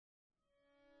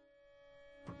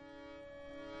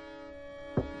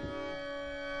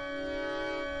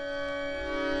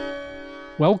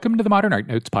Welcome to the Modern Art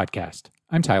Notes podcast.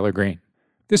 I'm Tyler Green.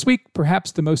 This week,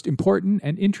 perhaps the most important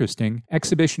and interesting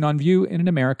exhibition on view in an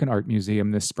American art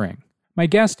museum this spring. My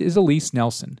guest is Elyse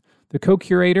Nelson, the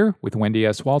co-curator, with Wendy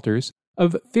S. Walters,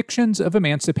 of Fictions of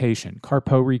Emancipation,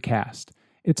 Carpeaux Recast.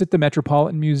 It's at the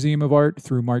Metropolitan Museum of Art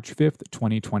through March 5th,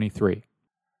 2023.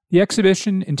 The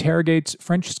exhibition interrogates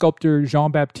French sculptor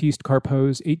Jean-Baptiste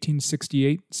Carpeaux's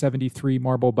 1868-73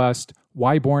 marble bust,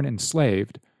 Why Born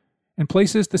Enslaved, and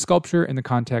places the sculpture in the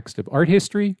context of art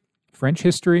history, French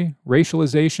history,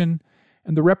 racialization,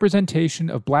 and the representation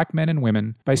of black men and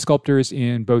women by sculptors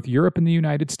in both Europe and the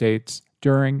United States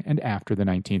during and after the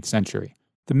 19th century.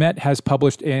 The Met has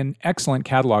published an excellent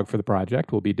catalog for the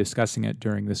project. We'll be discussing it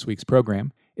during this week's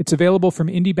program. It's available from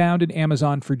IndieBound and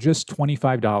Amazon for just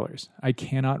 $25. I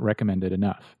cannot recommend it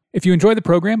enough. If you enjoy the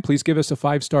program, please give us a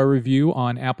 5-star review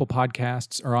on Apple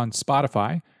Podcasts or on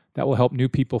Spotify. That will help new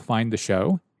people find the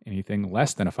show. Anything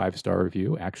less than a 5-star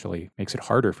review actually makes it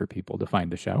harder for people to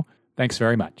find the show. Thanks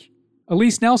very much.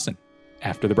 Elyse Nelson,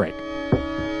 after the break.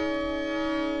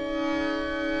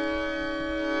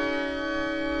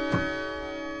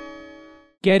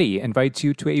 Getty invites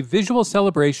you to a visual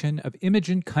celebration of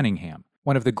Imogen Cunningham,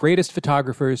 one of the greatest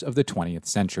photographers of the 20th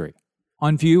century.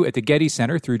 On view at the Getty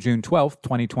Center through June 12,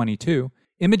 2022,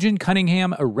 Imogen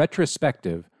Cunningham, a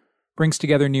retrospective, brings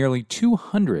together nearly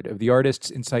 200 of the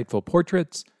artist's insightful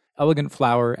portraits, elegant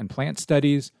flower and plant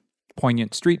studies,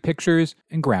 poignant street pictures,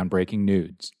 and groundbreaking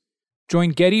nudes.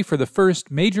 Join Getty for the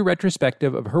first major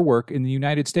retrospective of her work in the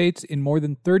United States in more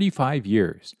than 35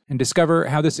 years, and discover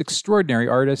how this extraordinary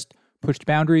artist pushed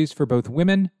boundaries for both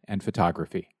women and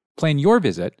photography. Plan your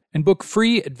visit and book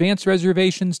free advance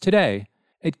reservations today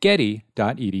at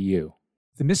getty.edu.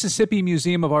 The Mississippi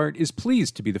Museum of Art is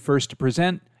pleased to be the first to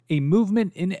present A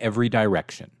Movement in Every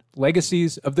Direction,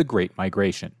 Legacies of the Great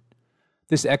Migration.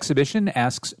 This exhibition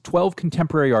asks 12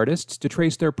 contemporary artists to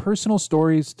trace their personal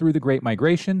stories through the Great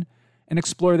Migration and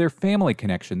explore their family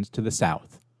connections to the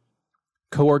South.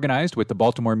 Co-organized with the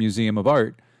Baltimore Museum of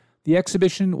Art, the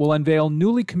exhibition will unveil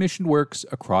newly commissioned works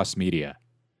across media.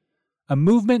 A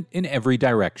Movement in Every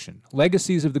Direction,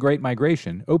 Legacies of the Great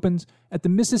Migration opens at the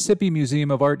Mississippi Museum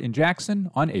of Art in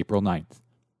Jackson on April 9th.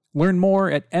 Learn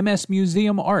more at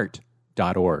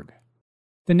msmuseumart.org.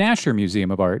 The Nasher Museum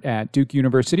of Art at Duke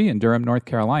University in Durham, North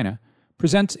Carolina,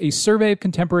 presents a survey of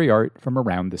contemporary art from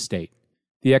around the state.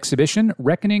 The exhibition,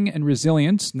 Reckoning and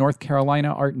Resilience, North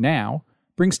Carolina Art Now,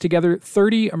 brings together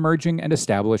 30 emerging and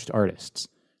established artists.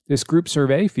 This group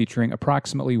survey, featuring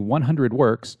approximately 100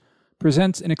 works,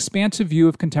 presents an expansive view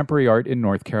of contemporary art in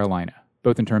North Carolina,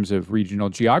 both in terms of regional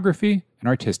geography and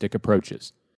artistic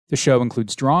approaches. The show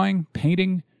includes drawing,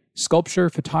 painting, sculpture,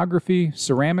 photography,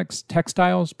 ceramics,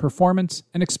 textiles, performance,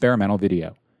 and experimental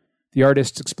video. The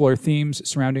artists explore themes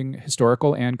surrounding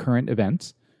historical and current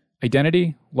events,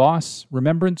 identity, loss,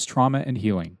 remembrance, trauma, and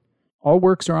healing. All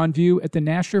works are on view at the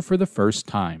Nasher for the first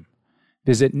time.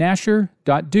 Visit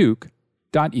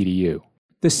nasher.duke.edu.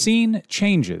 The Scene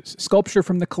Changes, sculpture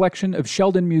from the collection of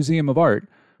Sheldon Museum of Art,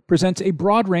 presents a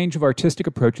broad range of artistic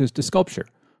approaches to sculpture,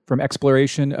 from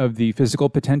exploration of the physical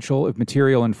potential of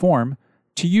material and form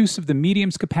to use of the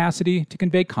medium's capacity to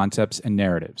convey concepts and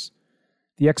narratives.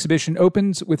 The exhibition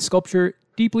opens with sculpture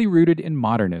deeply rooted in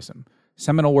modernism,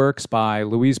 seminal works by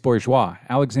Louise Bourgeois,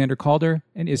 Alexander Calder,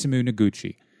 and Isamu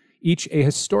Noguchi, each a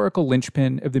historical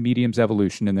linchpin of the medium's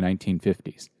evolution in the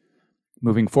 1950s.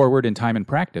 Moving forward in time and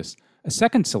practice, a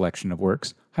second selection of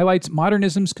works highlights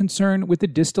modernism's concern with the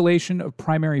distillation of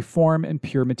primary form and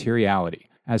pure materiality,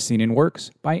 as seen in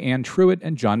works by Anne Truitt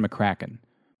and John McCracken.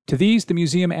 To these, the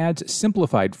museum adds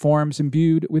simplified forms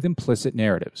imbued with implicit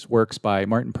narratives, works by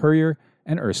Martin Puryear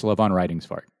and Ursula von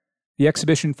Reytingsvart. The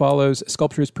exhibition follows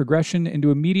sculpture's progression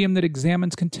into a medium that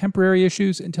examines contemporary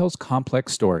issues and tells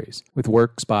complex stories, with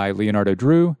works by Leonardo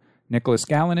Drew, Nicholas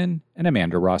Gallinen, and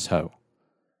Amanda Ross Ho.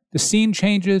 The Scene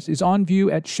Changes is on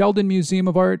view at Sheldon Museum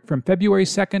of Art from February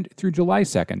 2nd through July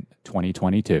 2nd,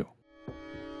 2022.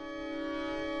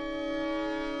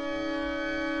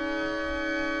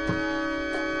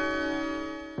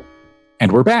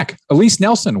 And we're back. Elyse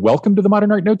Nelson, welcome to the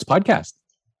Modern Art Notes podcast.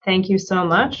 Thank you so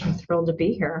much. I'm thrilled to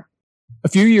be here. A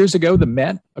few years ago, the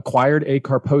Met acquired a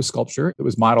Carpeaux sculpture. It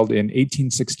was modeled in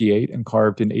 1868 and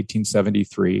carved in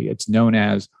 1873. It's known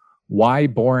as Why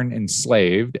Born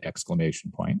Enslaved!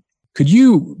 Could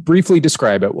you briefly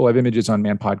describe it? We'll have images on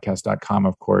manpodcast.com,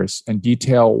 of course, and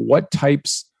detail what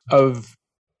types of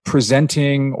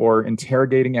presenting or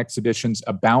interrogating exhibitions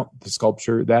about the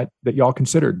sculpture that y'all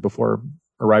considered before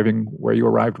arriving where you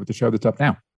arrived with the show that's up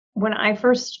now. When I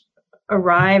first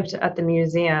arrived at the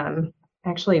museum,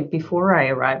 actually before I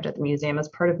arrived at the museum, as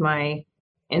part of my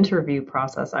interview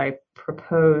process, I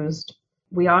proposed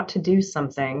we ought to do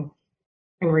something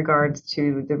in regards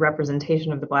to the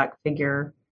representation of the Black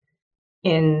figure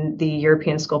in the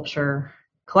European sculpture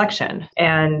collection.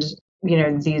 And,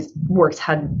 these works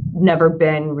had never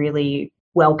been really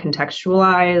well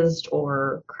contextualized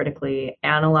or critically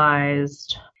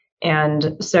analyzed.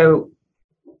 And so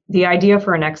the idea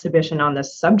for an exhibition on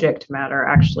this subject matter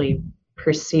actually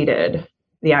preceded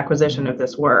the acquisition of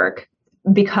this work,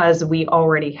 because we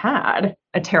already had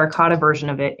a terracotta version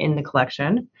of it in the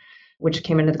collection, which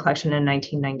came into the collection in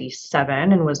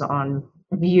 1997 and was on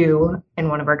view in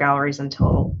one of our galleries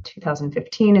until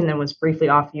 2015, and then was briefly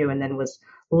off view and then was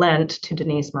lent to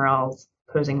Denise Morel's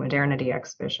Posing Modernity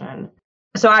exhibition.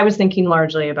 So I was thinking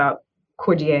largely about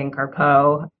Cordier and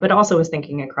Carpeaux, but also was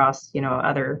thinking across,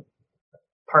 other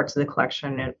parts of the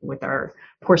collection and with our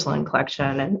porcelain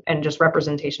collection and just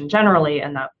representation generally.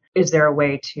 And that, is there a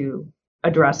way to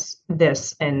address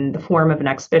this in the form of an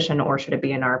exhibition, or should it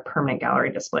be in our permanent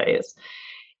gallery displays?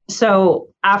 So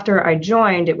after I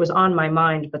joined, it was on my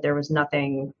mind, but there was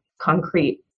nothing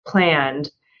concrete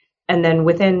planned. And then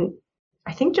within,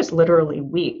 I think, just literally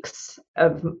weeks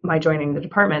of my joining the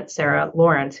department, Sarah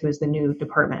Lawrence, who is the new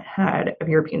department head of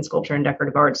European Sculpture and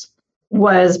Decorative Arts,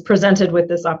 was presented with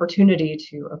this opportunity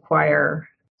to acquire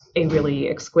a really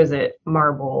exquisite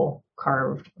marble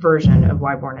carved version of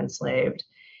Why Born Enslaved.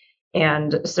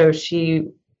 And so she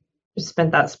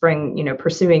spent that spring,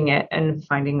 pursuing it and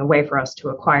finding a way for us to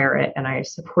acquire it. And I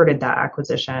supported that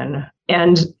acquisition.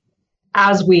 And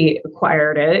as we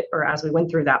acquired it, or as we went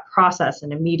through that process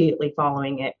and immediately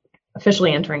following it,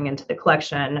 officially entering into the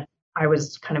collection, I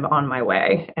was kind of on my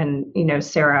way. And,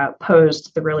 Sarah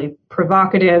posed the really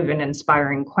provocative and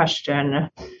inspiring question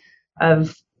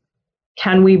of,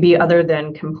 can we be other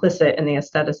than complicit in the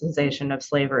aestheticization of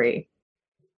slavery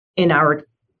in our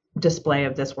display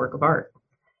of this work of art?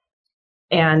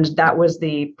 And that was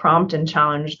the prompt and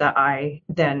challenge that I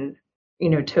then,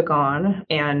 took on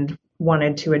and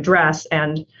wanted to address.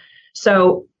 And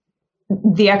so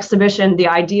the exhibition, the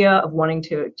idea of wanting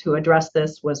to address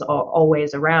this was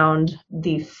always around.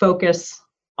 The focus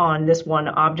on this one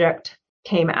object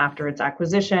came after its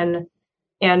acquisition.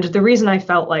 And the reason I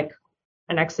felt like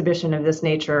an exhibition of this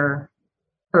nature,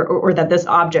 or that this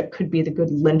object could be a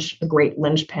great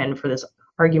linchpin for this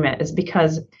argument, is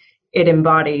because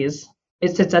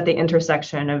it sits at the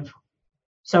intersection of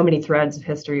so many threads of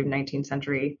history of 19th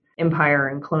century empire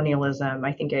and colonialism.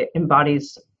 I think it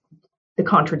embodies the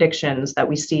contradictions that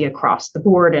we see across the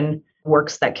board in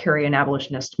works that carry an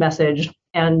abolitionist message.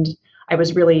 And I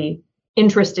was really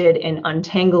interested in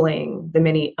untangling the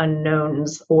many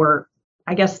unknowns, or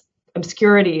I guess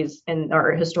obscurities in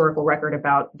our historical record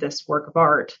about this work of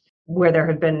art, where there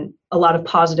have been a lot of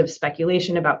positive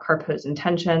speculation about Carpeaux's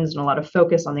intentions and a lot of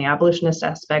focus on the abolitionist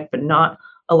aspect, but not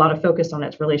a lot of focus on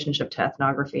its relationship to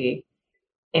ethnography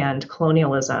and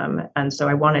colonialism. And so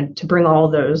I wanted to bring all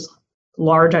those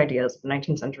large ideas of the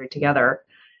 19th century together,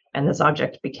 and this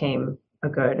object became a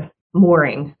good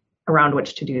mooring around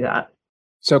which to do that.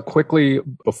 So quickly,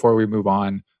 before we move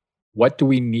on, what do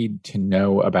we need to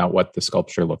know about what the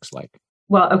sculpture looks like?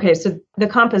 Well, okay, so the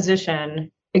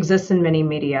composition exists in many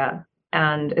media,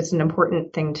 and it's an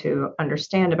important thing to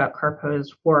understand about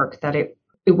Carpeaux's work, that it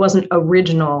wasn't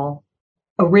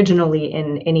originally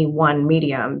in any one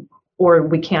medium, or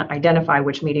we can't identify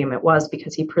which medium it was,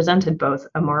 because he presented both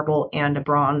a marble and a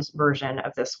bronze version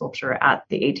of this sculpture at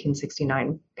the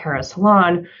 1869 Paris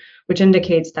Salon, which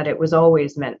indicates that it was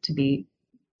always meant to be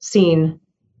seen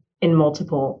in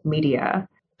multiple media.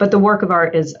 But the work of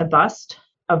art is a bust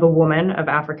of a woman of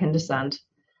African descent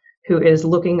who is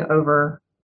looking over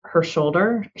her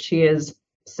shoulder. She is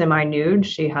semi-nude.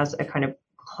 She has a kind of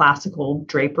classical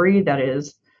drapery that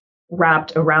is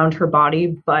wrapped around her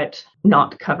body, but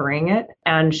not covering it.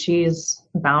 And she's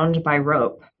bound by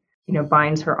rope,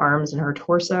 binds her arms and her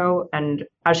torso. And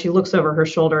as she looks over her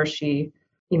shoulder, she,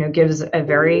 gives a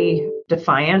very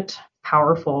defiant,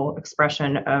 powerful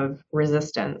expression of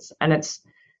resistance. And it's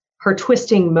her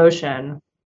twisting motion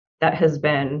that has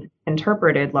been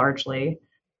interpreted largely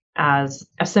as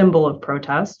a symbol of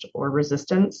protest or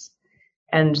resistance.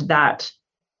 And that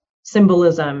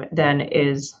symbolism then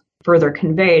is further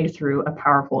conveyed through a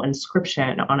powerful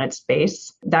inscription on its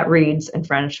base that reads in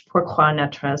French, "Pourquoi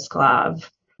naître esclave?"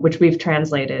 which we've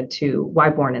translated to "Why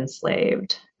born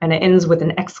enslaved?" And it ends with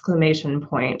an exclamation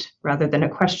point rather than a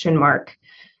question mark.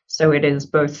 So it is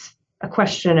both a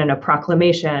question and a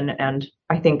proclamation, and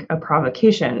I think a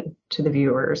provocation to the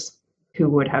viewers who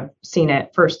would have seen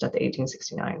it first at the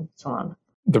 1869 Salon.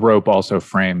 The rope also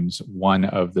frames one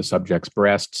of the subject's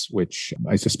breasts, which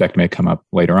I suspect may come up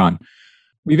later on.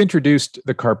 We've introduced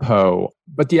the Carpeaux,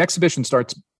 but the exhibition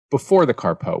starts before the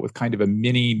Carpeaux with kind of a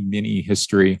mini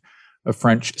history of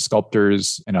French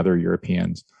sculptors and other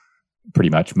Europeans,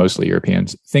 pretty much mostly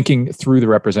Europeans, thinking through the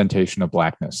representation of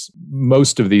Blackness.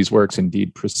 Most of these works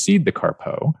indeed precede the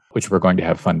Carpeaux, which we're going to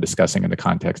have fun discussing in the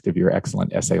context of your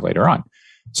excellent essay later on.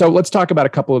 So let's talk about a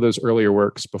couple of those earlier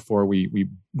works before we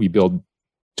build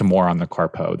to more on the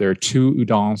Carpeaux. There are two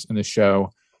Houdons in the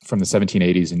show from the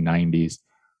 1780s and 90s.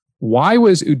 Why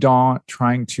was Houdon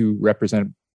trying to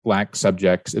represent Black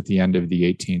subjects at the end of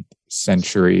the 18th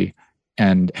century?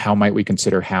 And how might we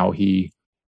consider how he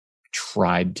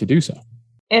tried to do so?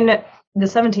 In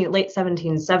the late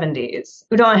 1770s,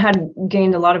 Houdon had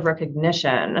gained a lot of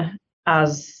recognition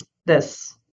as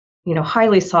this,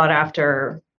 highly sought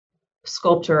after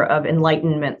sculptor of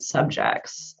Enlightenment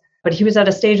subjects. But he was at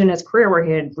a stage in his career where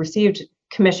he had received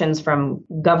commissions from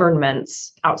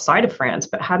governments outside of France,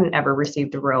 but hadn't ever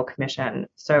received a royal commission.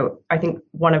 So I think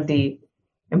one of the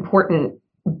important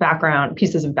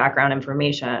pieces of background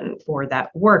information for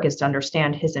that work is to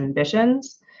understand his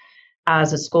ambitions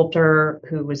as a sculptor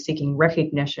who was seeking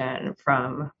recognition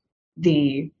from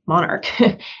the monarch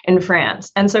in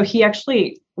France. And so he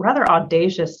actually rather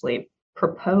audaciously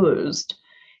proposed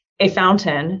a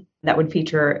fountain that would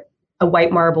feature a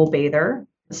white marble bather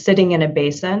sitting in a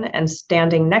basin, and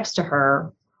standing next to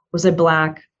her was a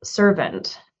Black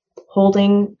servant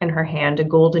holding in her hand a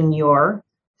golden ewer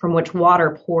from which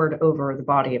water poured over the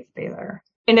body of the bather.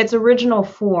 In its original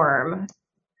form,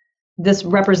 this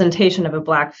representation of a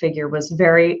Black figure was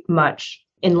very much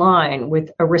in line with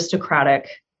aristocratic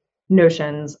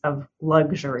notions of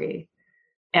luxury,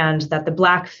 and that the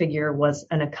Black figure was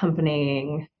an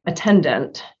accompanying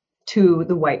attendant to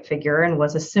the white figure and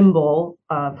was a symbol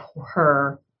of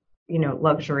her,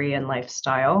 luxury and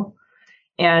lifestyle.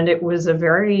 And it was a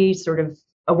very sort of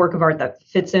a work of art that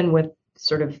fits in with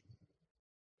sort of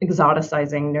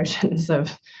exoticizing notions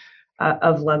of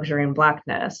luxury and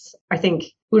Blackness. I think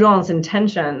Houdon's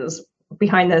intentions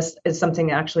behind this is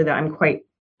something actually that I'm quite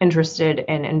interested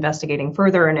in investigating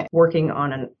further and working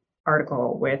on an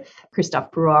article with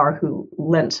Christophe Brouard, who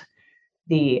lent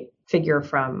the figure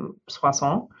from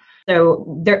Soissons.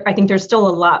 So I think there's still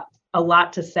a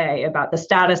lot to say about the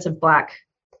status of Black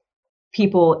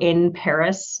people in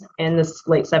Paris in the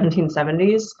late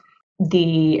 1770s,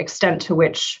 the extent to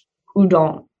which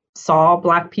Houdon saw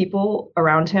Black people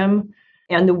around him,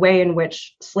 and the way in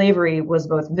which slavery was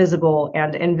both visible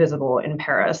and invisible in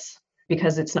Paris,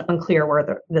 because it's unclear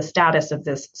where the status of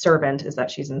this servant is that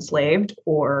she's enslaved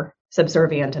or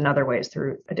subservient in other ways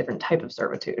through a different type of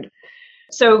servitude.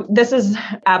 So this is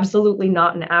absolutely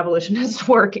not an abolitionist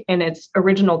work in its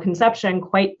original conception,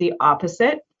 quite the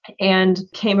opposite, and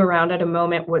came around at a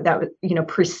moment that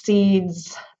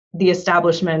precedes the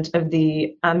establishment of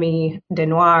the Amis des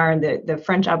Noirs, the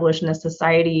French Abolitionist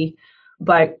Society,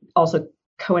 but also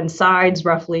coincides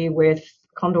roughly with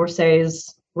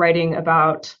Condorcet's writing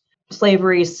about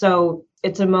slavery. So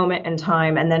it's a moment in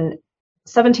time. And then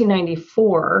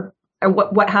 1794,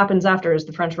 what happens after is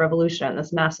the French Revolution,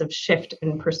 this massive shift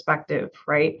in perspective,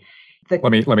 right?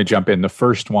 Let me jump in. The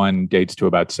first one dates to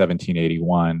about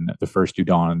 1781, the first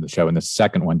Houdon in the show, and the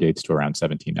second one dates to around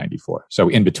 1794. So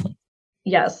in between.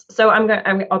 Yes. So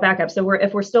I'll back up. So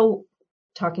if we're still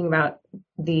talking about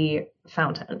the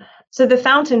fountain. So the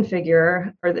fountain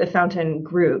figure, or the fountain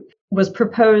group, was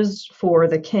proposed for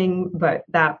the king, but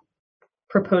that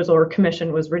proposal or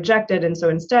commission was rejected. And so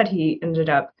instead he ended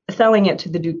up selling it to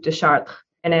the Duc de Chartres,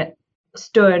 and it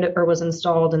stood or was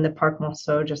installed in the Parc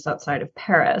Monceau just outside of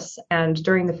Paris. And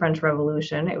during the French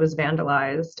Revolution, it was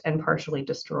vandalized and partially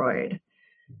destroyed.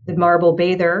 The marble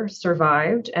bather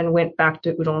survived and went back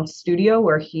to Houdon's studio,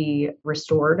 where he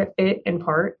restored it in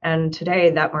part. And today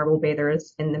that marble bather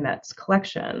is in the Met's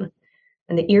collection.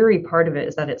 And the eerie part of it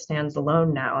is that it stands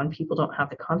alone now, and people don't have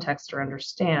the context or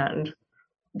understand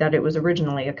that it was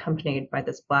originally accompanied by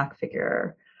this Black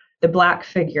figure. The Black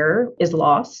figure is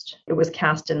lost. It was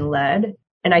cast in lead.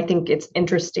 And I think it's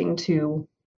interesting to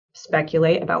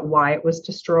speculate about why it was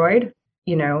destroyed.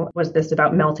 Was this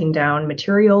about melting down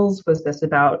materials? Was this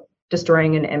about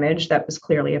destroying an image that was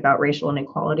clearly about racial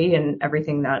inequality and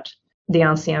everything that the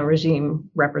Ancien regime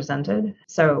represented?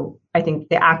 So I think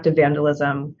the act of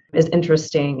vandalism is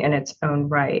interesting in its own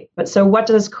right. But so what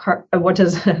does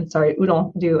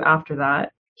Houdon do after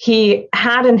that? He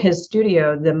had in his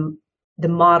studio the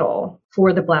model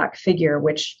for the Black figure,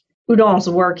 which Houdon's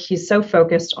work, he's so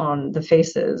focused on the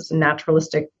faces,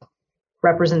 naturalistic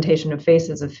representation of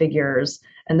faces of figures,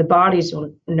 and the bodies,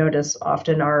 you'll notice,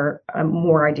 often are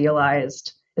more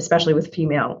idealized, especially with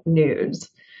female nudes.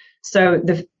 So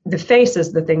the face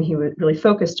is the thing he was really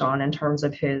focused on in terms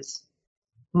of his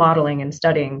modeling and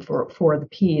studying for the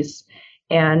piece.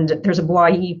 And there's a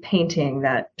Bois painting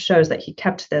that shows that he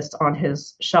kept this on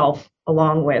his shelf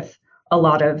along with a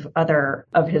lot of other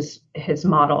of his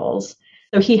models.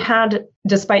 So he had,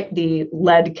 despite the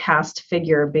lead cast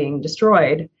figure being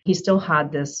destroyed, he still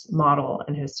had this model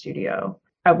in his studio.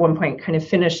 At one point, kind of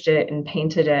finished it and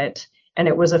painted it, and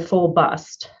it was a full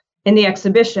bust. In the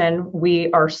exhibition,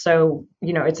 we are so,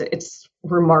 it's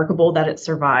remarkable that it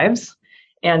survives,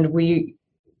 and we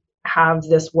have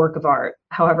this work of art.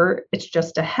 However, it's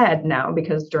just a head now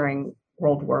because during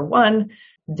World War I,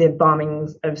 the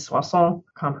bombings of Soissons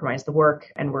compromised the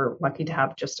work, and we're lucky to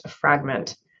have just a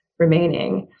fragment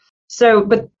remaining. So,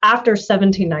 but after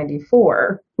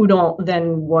 1794, Houdon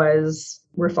then was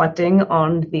reflecting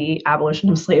on the abolition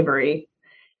of slavery.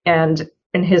 And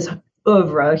in his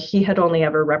oeuvre, he had only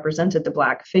ever represented the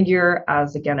Black figure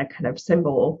as, again, a kind of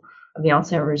symbol of the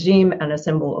Ancien Regime and a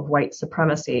symbol of white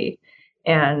supremacy.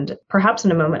 And perhaps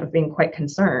in a moment of being quite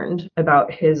concerned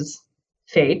about his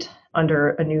fate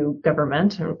under a new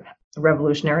government, a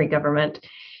revolutionary government,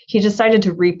 he decided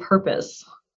to repurpose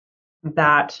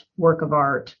that work of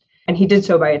art. And he did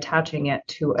so by attaching it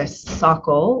to a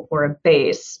socle or a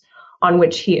base on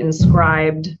which he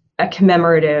inscribed a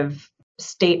commemorative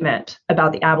statement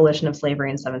about the abolition of slavery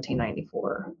in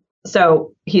 1794.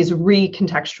 So he's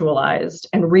recontextualized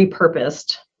and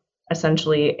repurposed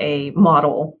essentially a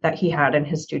model that he had in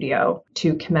his studio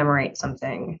to commemorate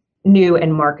something new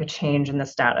and mark a change in the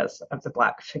status of the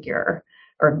Black figure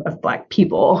or of Black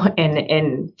people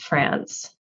in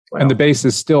France. And the base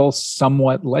is still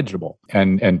somewhat legible,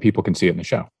 and people can see it in the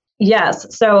show.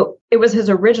 Yes. So it was his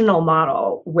original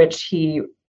model, which he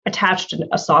attached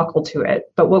a socle to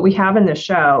it. But what we have in the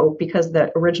show, because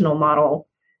the original model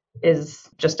is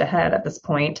just a head at this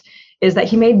point, is that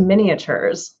he made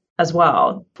miniatures as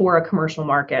well for a commercial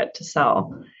market to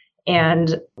sell.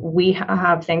 And we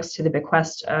have, thanks to the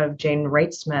bequest of Jane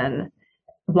Reitzman,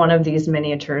 one of these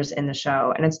miniatures in the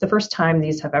show. And it's the first time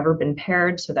these have ever been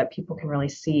paired so that people can really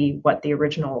see what the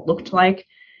original looked like.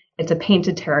 It's a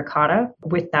painted terracotta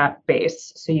with that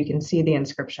base, so you can see the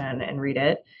inscription and read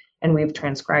it. And we've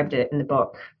transcribed it in the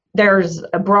book. There's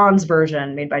a bronze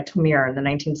version made by Thomire in the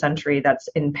 19th century that's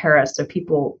in Paris, so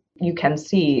you can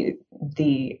see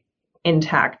the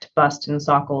intact bust and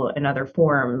socle in other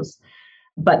forms.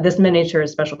 But this miniature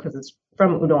is special because it's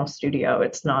from Houdon's studio.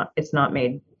 It's not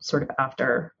made sort of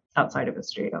outside of his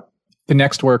studio. The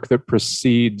next work that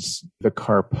precedes the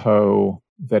Carpeaux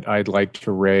that I'd like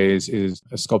to raise is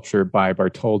a sculpture by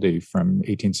Bartholdi from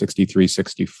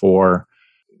 1863-64,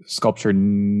 sculpture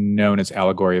known as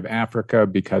Allegory of Africa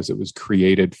because it was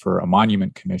created for a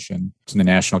monument commission. It's in the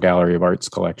National Gallery of Art's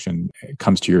collection. It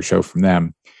comes to your show from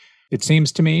them. It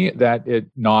seems to me that it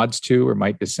nods to or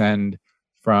might descend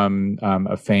from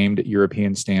a famed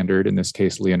European standard, in this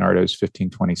case, Leonardo's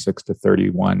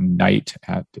 1526-31 Night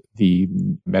at the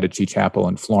Medici Chapel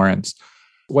in Florence.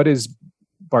 What is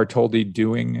Bartholdi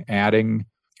doing, adding,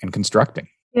 and constructing?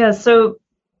 Yeah, so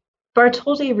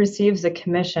Bartholdi receives a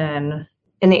commission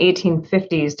in the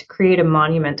 1850s to create a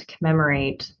monument to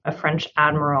commemorate a French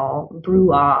admiral,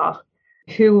 Bruat,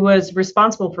 who was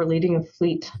responsible for leading a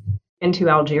fleet into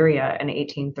Algeria in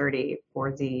 1830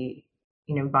 for the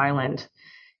violent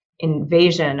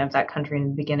invasion of that country in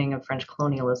the beginning of French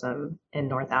colonialism in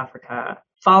North Africa.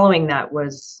 Following that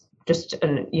was just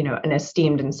an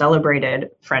esteemed and celebrated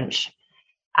French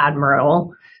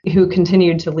admiral who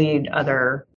continued to lead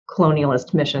other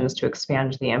colonialist missions to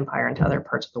expand the empire into other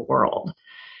parts of the world.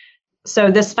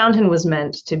 So this fountain was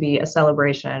meant to be a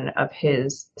celebration of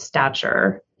his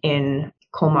stature in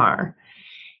Colmar.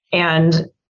 And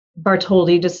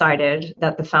Bartholdi decided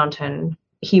that the fountain,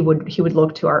 he would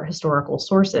look to our historical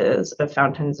sources of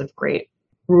fountains of great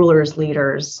rulers,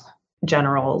 leaders,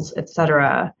 generals,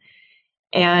 etc.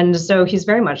 And so he's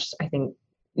very much, I think,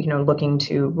 looking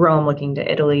to Rome, looking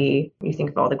to Italy. You think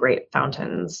of all the great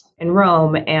fountains in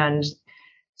Rome. And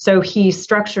so he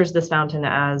structures this fountain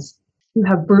as you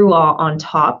have Bruat on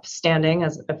top, standing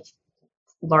as a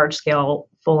large-scale,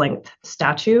 full-length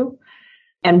statue.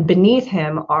 And beneath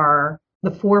him are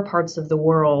the four parts of the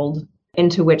world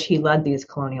into which he led these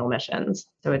colonial missions.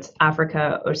 So it's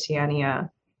Africa, Oceania,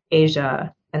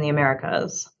 Asia, and the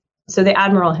Americas. So the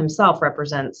admiral himself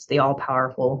represents the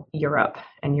all-powerful Europe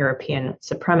and European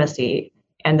supremacy.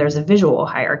 And there's a visual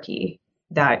hierarchy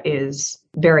that is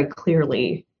very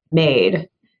clearly made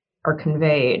or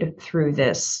conveyed through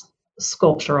this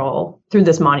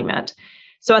monument.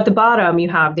 So at the bottom, you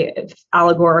have the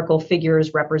allegorical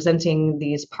figures representing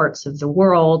these parts of the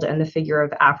world, and the figure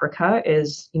of Africa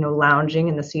is, lounging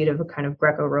in the seat of a kind of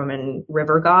Greco-Roman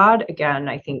river god. Again,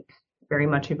 I think very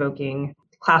much evoking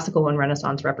classical and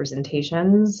Renaissance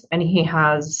representations. And he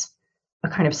has a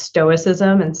kind of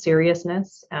stoicism and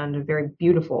seriousness and a very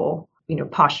beautiful,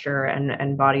 posture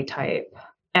and body type.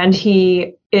 And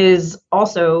he is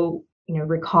also,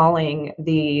 recalling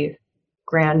the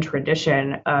grand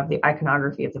tradition of the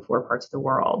iconography of the four parts of the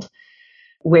world,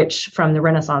 which from the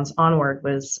Renaissance onward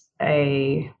was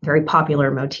a very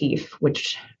popular motif,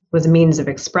 which was a means of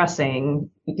expressing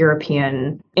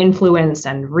European influence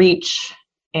and reach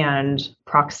and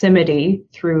proximity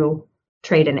through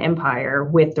trade and empire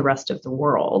with the rest of the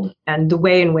world. And the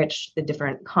way in which the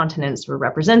different continents were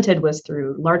represented was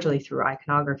largely through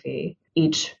iconography,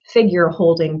 each figure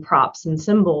holding props and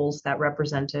symbols that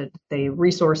represented the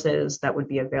resources that would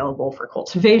be available for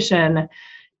cultivation,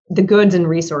 the goods and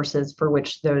resources for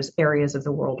which those areas of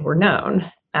the world were known,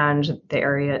 and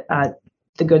the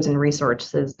goods and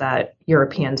resources that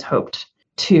Europeans hoped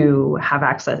to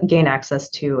gain access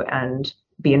to and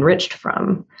be enriched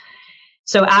from.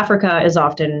 So Africa is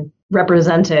often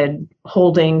represented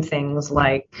holding things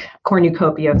like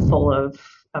cornucopia full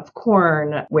of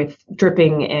corn, with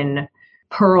dripping in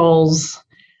pearls,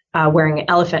 wearing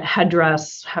elephant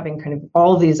headdress, having kind of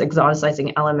all these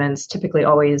exoticizing elements, typically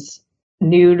always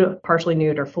nude, partially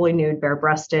nude or fully nude,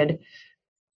 bare-breasted.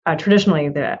 Traditionally,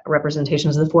 the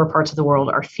representations of the four parts of the world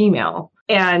are female.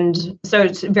 And so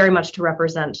it's very much to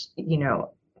represent,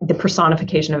 the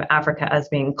personification of Africa as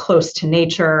being close to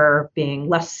nature, being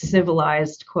less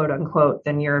civilized, quote unquote,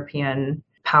 than European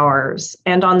powers.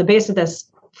 And on the base of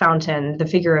this fountain, the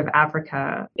figure of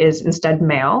Africa is instead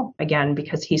male, again,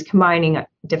 because he's combining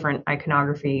different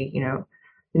iconography, the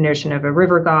notion of a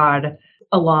river god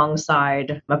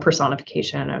alongside a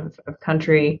personification of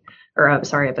country,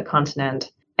 of the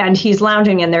continent. And he's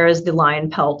lounging, and there is the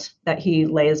lion pelt that he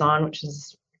lays on, which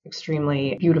is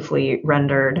extremely beautifully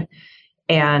rendered.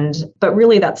 But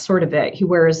really that's sort of it. He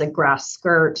wears a grass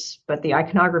skirt, but the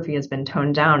iconography has been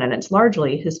toned down, and it's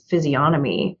largely his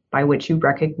physiognomy by which you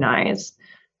recognize,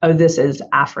 oh, this is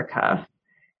Africa,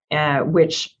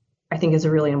 which I think is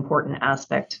a really important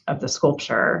aspect of the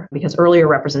sculpture, because earlier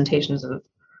representations of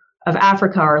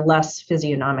Africa are less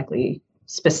physiognomically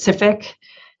specific.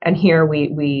 And here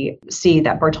we see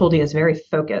that Bartholdi is very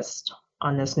focused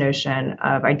on this notion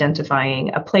of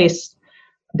identifying a place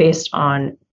based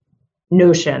on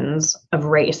notions of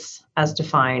race as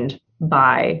defined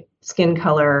by skin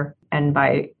color and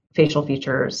by facial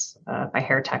features, by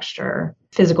hair texture,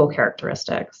 physical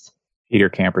characteristics. Peter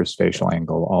Camper's facial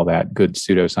angle, all that good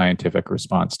pseudoscientific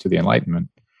response to the Enlightenment.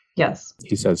 Yes.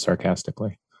 He says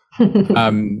sarcastically.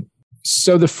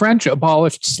 So the French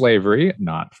abolished slavery,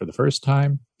 not for the first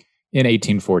time, in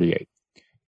 1848.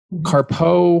 Mm-hmm.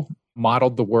 Carpeaux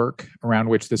modeled the work around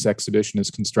which this exhibition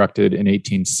is constructed in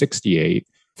 1868,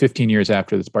 15 years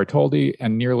after this Bartholdi,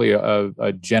 and nearly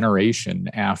a generation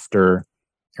after,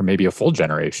 or maybe a full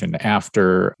generation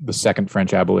after the second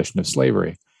French abolition of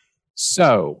slavery.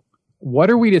 So what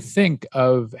are we to think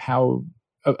of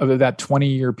of that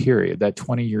 20-year period, that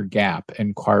 20-year gap,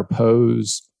 and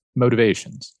Carpeaux's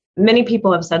motivations? Many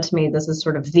people have said to me, this is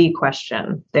sort of the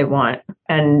question they want.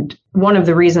 And one of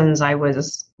the reasons I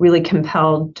was really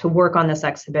compelled to work on this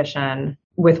exhibition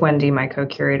with Wendy, my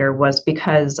co-curator, was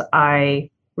because I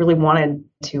really wanted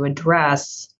to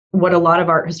address what a lot of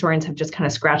art historians have just kind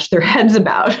of scratched their heads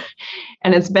about.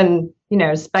 And it's been,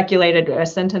 speculated, a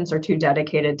sentence or two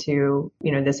dedicated to,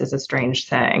 this is a strange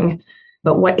thing.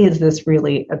 But what is this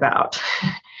really about?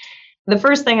 The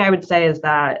first thing I would say is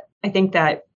that I think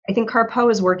Carpeaux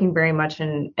is working very much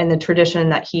in the tradition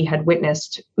that he had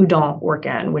witnessed Houdon work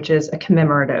in, which is a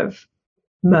commemorative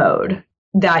mode,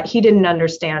 that he didn't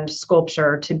understand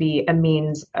sculpture to be a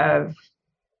means of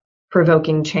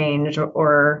provoking change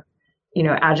or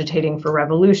agitating for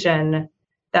revolution,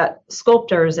 that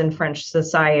sculptors in French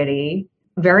society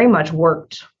very much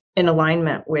worked in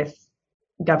alignment with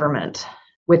government,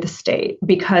 with the state,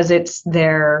 because it's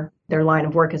their line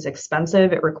of work is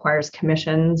expensive. It requires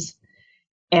commissions.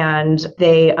 And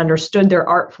they understood their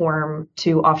art form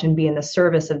to often be in the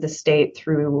service of the state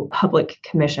through public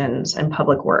commissions and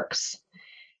public works.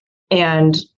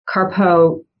 And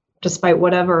Carpeaux, despite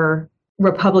whatever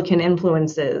Republican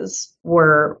influences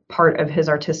were part of his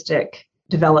artistic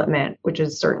development, which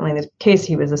is certainly the case,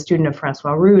 he was a student of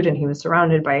Francois Rude, and he was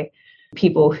surrounded by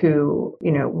people who,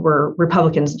 were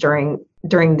Republicans during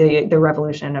the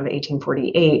Revolution of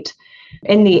 1848.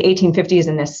 In the 1850s,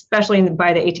 and especially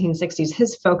by the 1860s,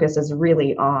 his focus is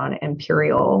really on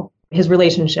imperial his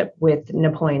relationship with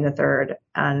Napoleon III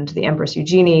and the Empress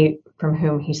Eugenie, from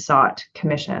whom he sought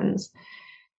commissions.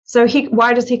 So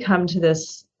why does he come to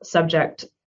this subject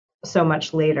so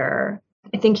much later?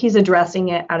 I think he's addressing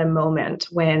it at a moment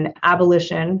when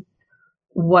abolition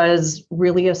was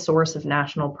really a source of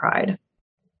national pride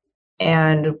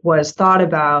and was thought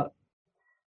about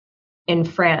in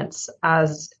France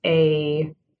as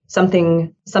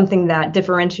something that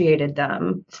differentiated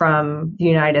them from the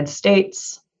United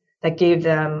States, that gave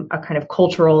them a kind of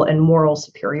cultural and moral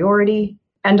superiority,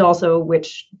 and also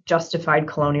which justified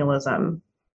colonialism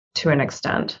to an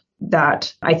extent.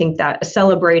 That I think that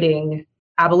celebrating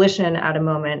abolition at a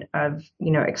moment of,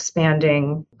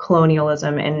 expanding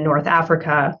colonialism in North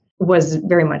Africa was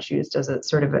very much used as a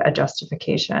sort of a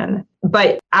justification.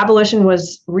 But abolition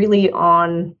was really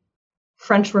on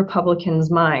French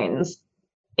Republicans' minds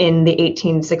in the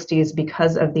 1860s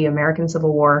because of the American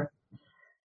Civil War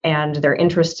and their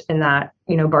interest in that.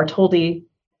 Bartholdi,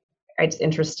 it's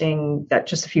interesting that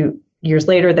just a few years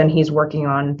later, then he's working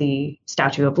on the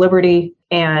Statue of Liberty.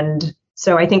 And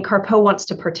so I think Carpeaux wants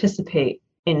to participate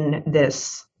in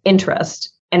this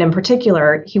interest. And in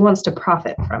particular, he wants to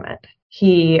profit from it.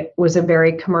 He was a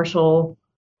very commercial,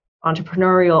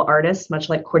 entrepreneurial artist, much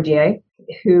like Cordier,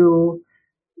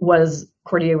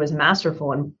 Cordier was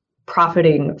masterful in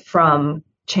profiting from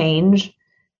change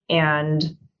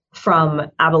and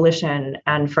from abolition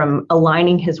and from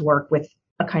aligning his work with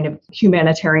a kind of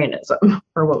humanitarianism,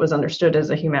 or what was understood as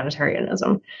a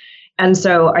humanitarianism. And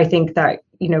so I think that,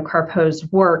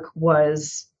 Carpeaux's work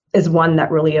is one that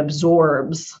really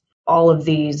absorbs all of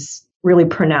these really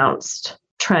pronounced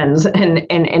trends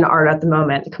in art at the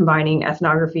moment, combining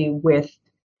ethnography with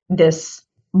this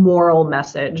moral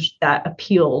message that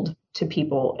appealed to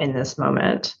people in this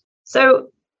moment. So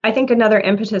I think another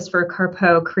impetus for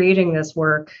Carpeaux creating this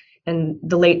work, and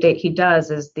the late date he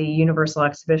does, is the Universal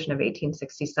Exhibition of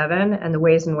 1867 and the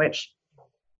ways in which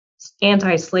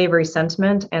anti-slavery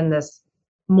sentiment and this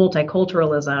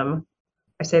multiculturalism,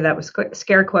 I say that with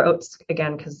scare quotes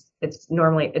again, because it's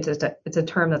a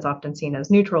term that's often seen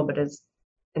as neutral, but is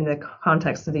in the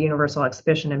context of the Universal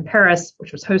Exhibition in Paris,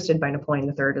 which was hosted by Napoleon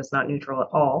III, is not neutral at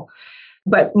all.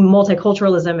 But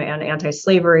multiculturalism and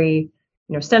anti-slavery,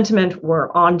 sentiment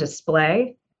were on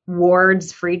display.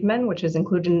 Ward's Freedman, which is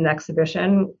included in the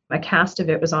exhibition, a cast of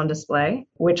it was on display,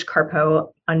 which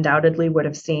Carpeaux undoubtedly would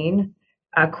have seen.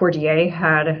 Cordier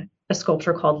had a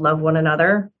sculpture called Love One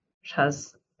Another, which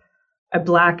has a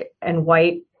black and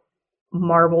white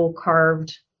marble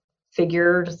carved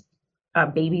figures,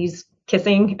 babies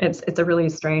kissing. It's a really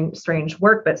strange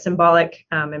work, but symbolic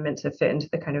and meant to fit into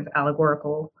the kind of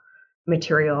allegorical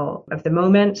material of the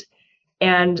moment.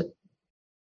 And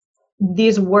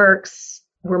these works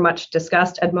were much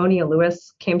discussed. Edmonia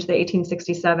Lewis came to the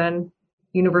 1867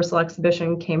 Universal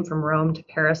Exhibition, came from Rome to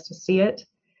Paris to see it.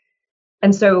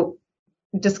 And so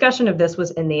discussion of this was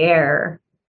in the air,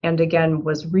 and again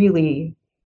was really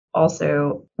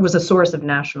also was a source of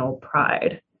national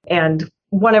pride. And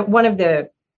one of the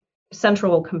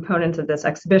central components of this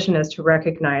exhibition is to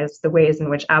recognize the ways in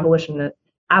which abolition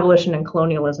and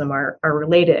colonialism are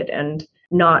related and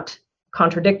not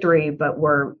contradictory, but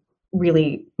were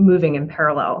really moving in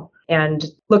parallel. And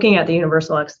looking at the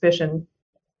Universal Exhibition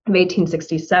of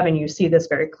 1867, you see this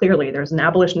very clearly. There's an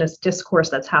abolitionist discourse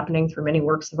that's happening through many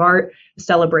works of art, a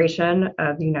celebration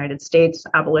of the United States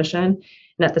abolition,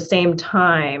 and at the same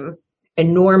time,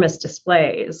 enormous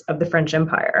displays of the French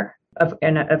Empire, of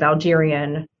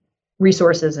Algerian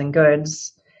resources and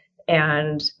goods,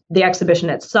 and the exhibition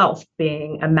itself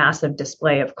being a massive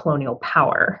display of colonial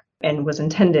power, and was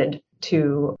intended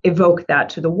to evoke that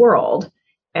to the world.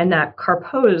 And that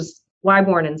Carpeaux's Why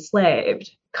Born Enslaved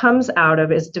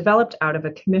is developed out of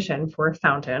a commission for a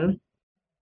fountain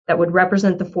that would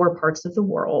represent the four parts of the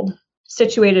world,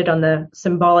 situated on the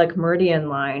symbolic meridian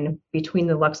line between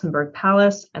the Luxembourg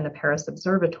Palace and the Paris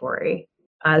Observatory.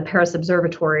 The Paris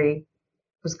Observatory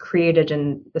was created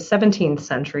in the 17th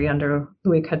century under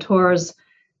Louis XIV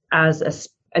as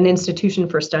an institution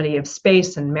for study of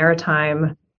space and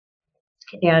maritime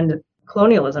and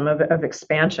colonialism, of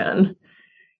expansion.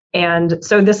 And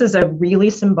so this is a really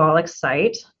symbolic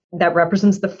site that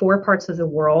represents the four parts of the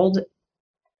world,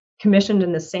 commissioned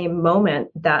in the same moment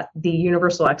that the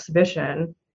Universal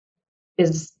Exhibition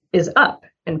is up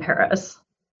in Paris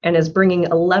and is bringing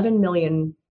 11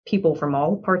 million people from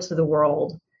all parts of the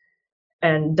world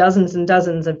and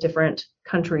dozens of different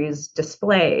countries'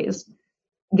 displays.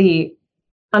 The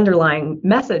underlying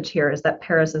message here is that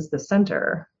Paris is the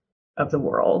center of the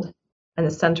world and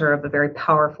the center of a very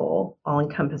powerful,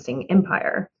 all-encompassing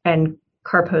empire. And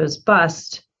Carpeaux's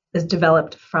bust is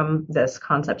developed from this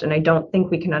concept. And I don't think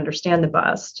we can understand the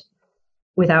bust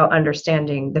without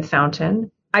understanding the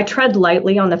fountain. I tread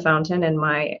lightly on the fountain in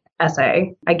my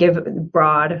essay. I give a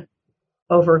broad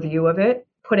overview of it,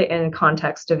 put it in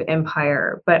context of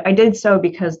empire. But I did so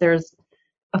because there's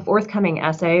a forthcoming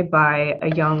essay by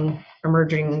a young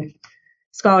emerging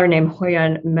scholar named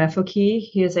Hoyan Mefoki.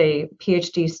 He is a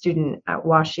PhD student at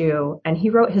WashU, and he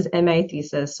wrote his MA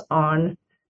thesis on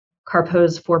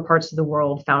Carpeaux's Four Parts of the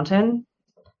World fountain.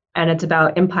 And it's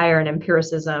about empire and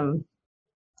empiricism.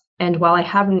 And while I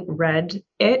haven't read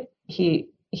it,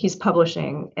 he's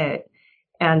publishing it.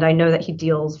 And I know that he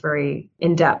deals very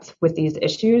in depth with these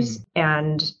issues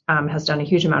and has done a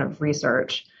huge amount of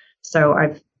research. So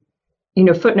I've,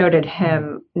 footnoted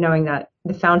him, knowing that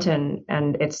the fountain,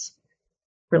 and it's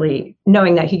really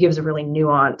knowing that he gives a really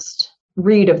nuanced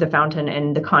read of the fountain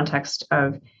in the context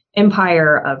of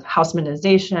empire, of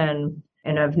Haussmannization,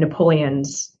 and of Napoleon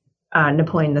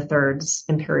III's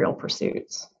imperial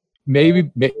pursuits.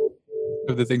 Maybe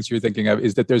of the things you're thinking of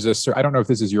is that there's I don't know if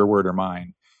this is your word or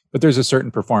mine, but there's a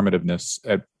certain performativeness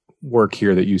at work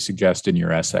here that you suggest in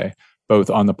your essay, both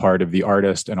on the part of the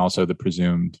artist and also the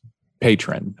presumed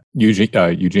patron,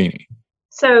 Eugenie.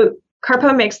 So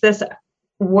Carpeaux makes this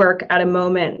work at a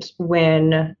moment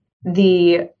when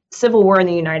the Civil War in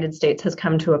the United States has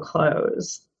come to a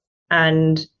close.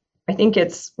 And I think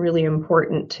it's really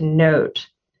important to note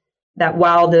that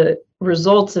while the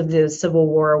results of the Civil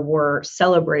War were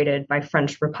celebrated by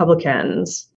French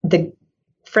Republicans, the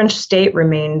French state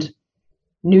remained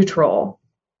neutral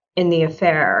in the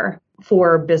affair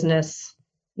for business,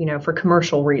 for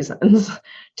commercial reasons,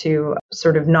 to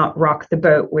sort of not rock the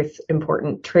boat with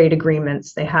important trade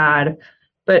agreements they had,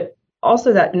 but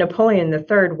also that Napoleon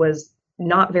III was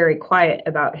not very quiet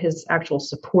about his actual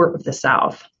support of the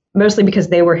South, mostly because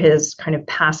they were his kind of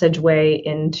passageway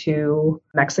into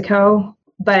Mexico.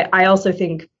 But I also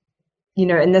think,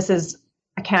 and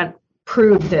I can't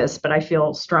prove this, but I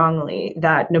feel strongly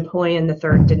that Napoleon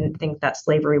III didn't think that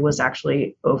slavery was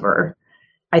actually over.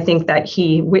 I think that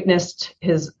he witnessed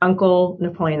his uncle,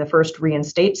 Napoleon I,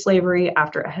 reinstate slavery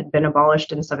after it had been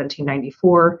abolished in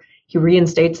 1794. He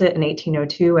reinstates it in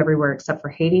 1802 everywhere except for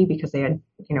Haiti because they had,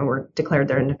 were declared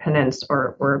their independence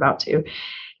or were about to.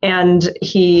 And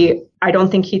I don't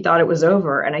think he thought it was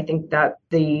over. And I think that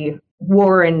the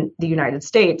war in the United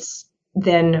States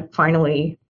then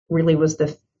finally really was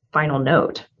the final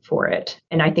note for it.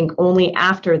 And I think only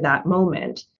after that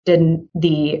moment did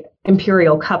the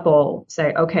imperial couple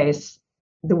say, okay,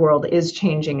 the world is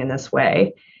changing in this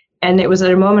way. And it was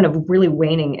at a moment of really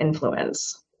waning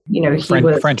influence.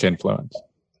 French influence.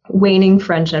 Waning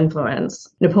French influence.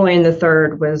 Napoleon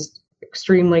III was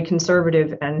extremely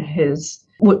conservative and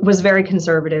was very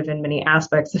conservative in many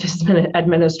aspects of his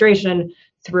administration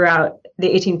throughout the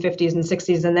 1850s and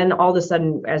 60s. And then all of a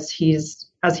sudden, as he's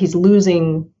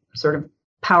losing sort of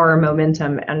power,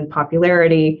 momentum, and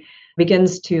popularity,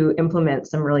 begins to implement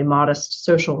some really modest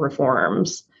social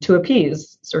reforms to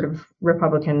appease sort of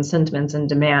Republican sentiments and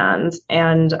demands.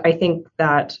 And I think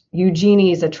that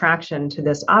Eugenie's attraction to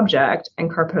this object and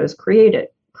Carpeaux's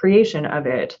creation of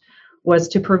it was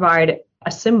to provide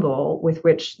a symbol with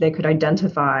which they could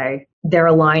identify their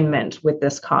alignment with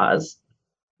this cause,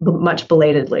 much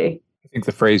belatedly. I think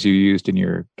the phrase you used in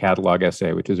your catalog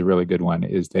essay, which is a really good one,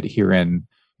 is that herein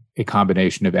a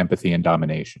combination of empathy and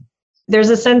domination. There's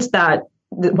a sense that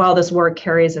while this work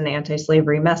carries an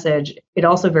anti-slavery message, it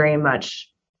also very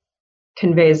much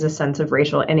conveys a sense of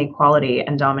racial inequality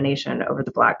and domination over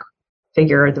the Black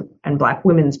figure and Black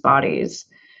women's bodies.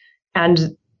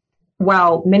 And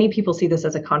while many people see this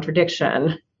as a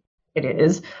contradiction,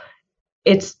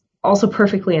 it's also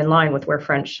perfectly in line with where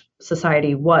French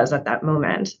society was at that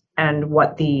moment and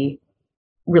what the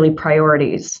really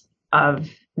priorities of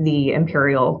the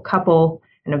imperial couple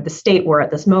and of the state were at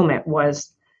this moment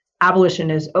was abolition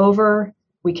is over,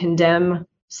 we condemn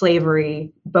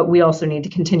slavery, but we also need to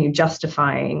continue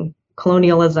justifying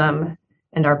colonialism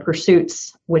and our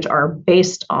pursuits, which are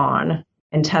based on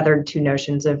and tethered to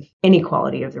notions of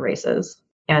inequality of the races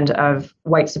and of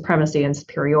white supremacy and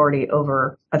superiority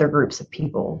over other groups of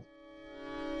people.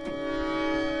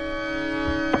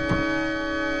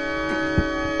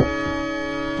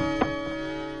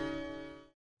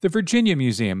 The Virginia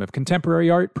Museum of Contemporary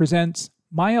Art presents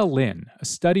Maya Lin, A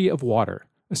Study of Water,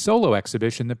 a solo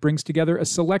exhibition that brings together a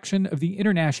selection of the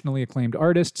internationally acclaimed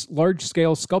artists'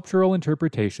 large-scale sculptural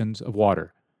interpretations of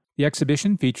water. The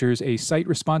exhibition features a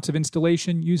site-responsive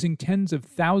installation using tens of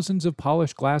thousands of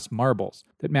polished glass marbles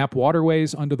that map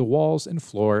waterways onto the walls and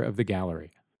floor of the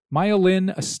gallery. Maya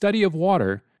Lin, A Study of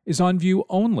Water is on view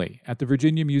only at the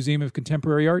Virginia Museum of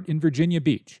Contemporary Art in Virginia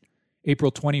Beach, April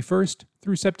 21st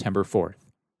through September 4th.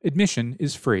 Admission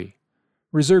is free.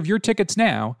 Reserve your tickets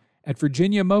now at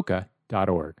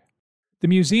virginiamocha.org. The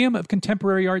Museum of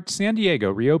Contemporary Art San Diego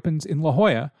reopens in La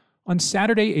Jolla on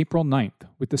Saturday, April 9th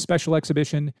with the special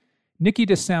exhibition Niki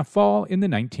de Saint-Phalle in the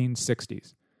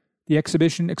 1960s. The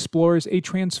exhibition explores a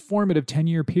transformative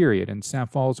 10-year period in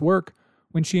Saint-Phalle's work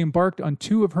when she embarked on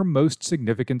two of her most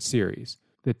significant series,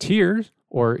 the Tiers,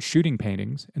 or shooting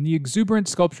paintings, and the exuberant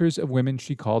sculptures of women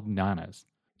she called nanas.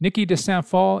 Niki de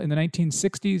Saint-Phalle in the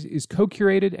 1960s is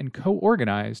co-curated and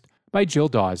co-organized by Jill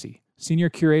Dawsey, Senior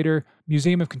Curator,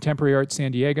 Museum of Contemporary Art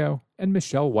San Diego, and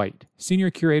Michelle White, Senior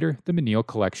Curator, the Menil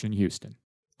Collection, Houston.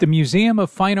 The Museum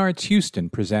of Fine Arts Houston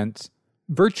presents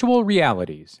Virtual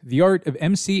Realities, the Art of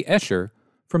M.C. Escher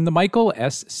from the Michael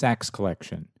S. Sachs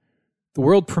Collection. The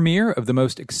world premiere of the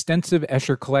most extensive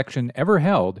Escher collection ever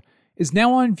held is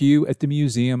now on view at the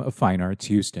Museum of Fine Arts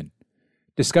Houston.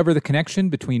 Discover the connection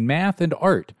between math and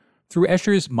art through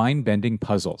Escher's mind-bending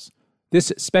puzzles.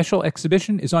 This special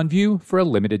exhibition is on view for a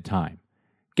limited time.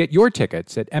 Get your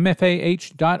tickets at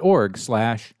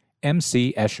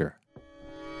mfah.org/mcescher.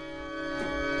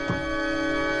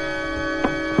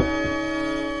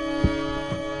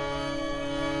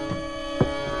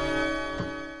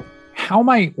 How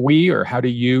might we, or how do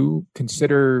you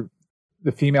consider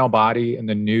the female body and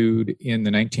the nude in the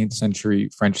 19th century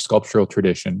French sculptural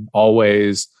tradition,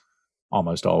 almost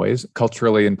always,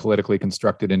 culturally and politically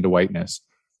constructed into whiteness,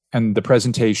 and the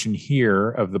presentation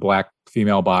here of the Black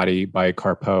female body by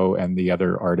Carpeaux and the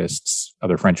other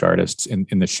French artists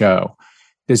in the show?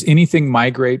 Does anything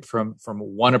migrate from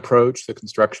one approach, the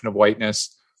construction of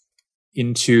whiteness,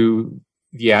 into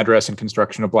the address and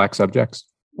construction of Black subjects?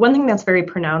 One thing that's very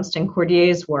pronounced in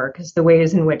Cordier's work is the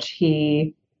ways in which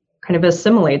he kind of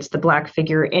assimilates the Black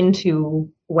figure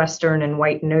into Western and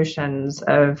white notions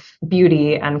of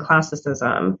beauty and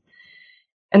classicism.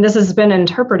 And this has been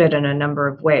interpreted in a number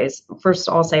of ways. First,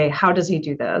 I'll say, how does he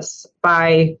do this?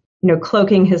 By,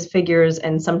 cloaking his figures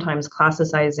and sometimes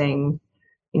classicizing,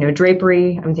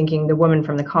 drapery. I'm thinking the woman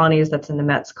from the colonies that's in the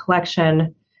Met's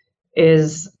collection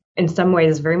is, in some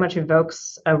ways, very much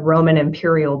evokes a Roman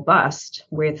imperial bust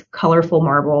with colorful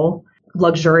marble,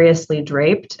 luxuriously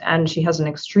draped, and she has an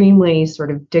extremely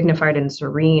sort of dignified and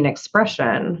serene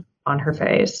expression on her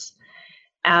face.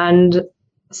 And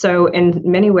so in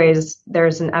many ways,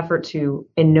 there's an effort to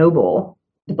ennoble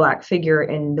the Black figure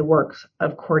in the work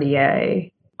of Cordier.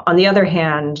 On the other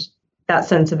hand, that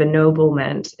sense of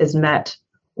ennoblement is met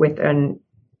with an,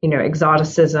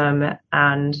 exoticism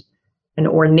and an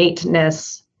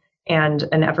ornateness and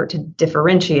an effort to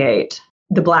differentiate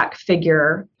the Black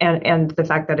figure and the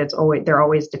fact that they're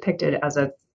always depicted as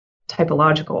a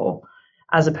typological,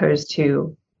 as opposed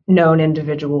to known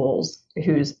individuals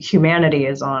whose humanity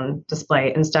is on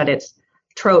display. Instead, it's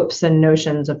tropes and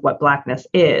notions of what Blackness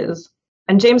is.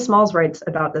 And James Smalls writes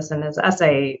about this in his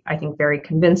essay, I think very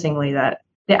convincingly, that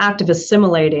the act of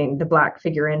assimilating the Black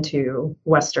figure into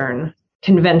Western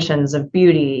conventions of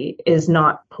beauty is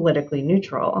not politically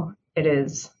neutral. It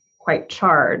is quite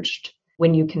charged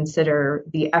when you consider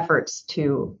the efforts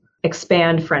to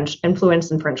expand French influence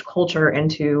and French culture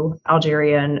into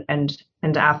Algeria and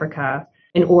Africa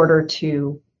in order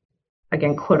to,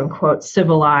 again, quote unquote,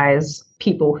 civilize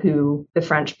people who the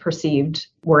French perceived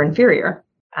were inferior.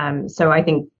 So I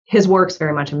think his works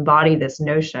very much embody this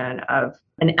notion of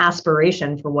an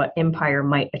aspiration for what empire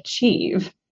might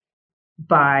achieve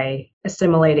by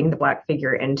assimilating the Black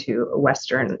figure into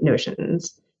Western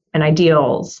notions and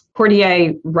ideals.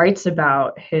 Cordier writes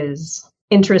about his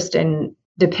interest in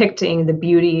depicting the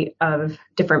beauty of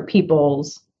different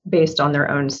peoples based on their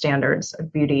own standards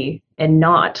of beauty and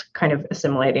not kind of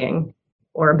assimilating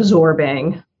or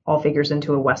absorbing all figures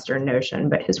into a Western notion.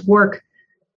 But his work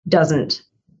doesn't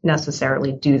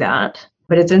necessarily do that.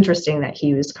 But it's interesting that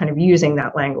he was kind of using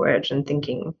that language and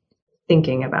thinking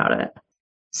about it.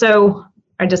 So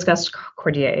I discussed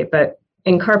Cordier, but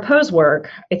in Carpeaux's work,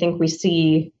 I think we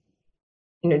see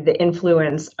the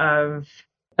influence of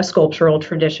a sculptural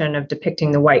tradition of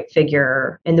depicting the white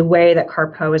figure in the way that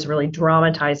Carpeaux is really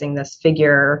dramatizing this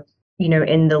figure,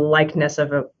 in the likeness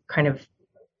of a kind of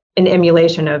an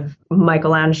emulation of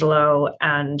Michelangelo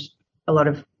and a lot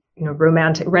of,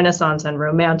 romantic Renaissance and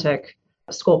romantic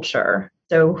sculpture.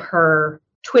 So her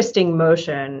twisting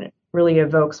motion really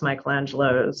evokes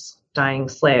Michelangelo's Dying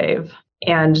Slave.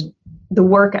 And the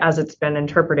work as it's been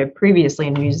interpreted previously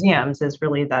in museums is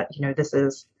really that, this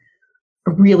is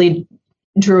a really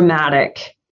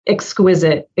dramatic,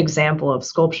 exquisite example of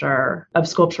sculpture, of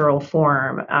sculptural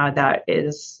form that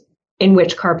is in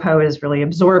which Carpeaux is really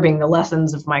absorbing the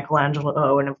lessons of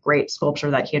Michelangelo and of great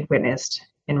sculpture that he had witnessed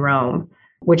in Rome,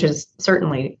 which is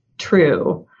certainly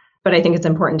true. But I think it's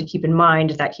important to keep in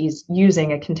mind that he's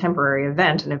using a contemporary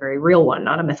event and a very real one,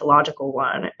 not a mythological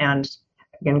one, and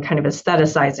again, kind of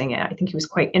aestheticizing it. I think he was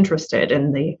quite interested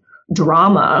in the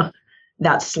drama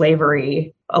that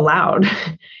slavery allowed.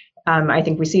 I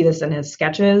think we see this in his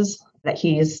sketches, that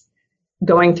he's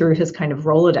going through his kind of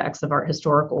Rolodex of art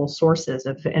historical sources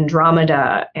of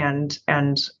Andromeda and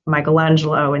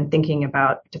Michelangelo, and thinking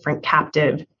about different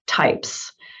captive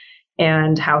types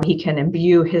and how he can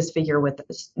imbue his figure with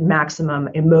maximum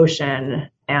emotion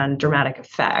and dramatic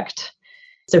effect.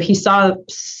 So he saw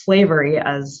slavery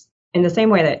as, in the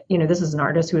same way that, this is an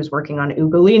artist who is working on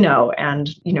Ugolino and,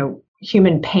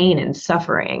 human pain and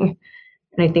suffering.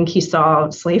 And I think he saw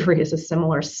slavery as a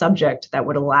similar subject that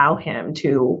would allow him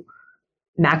to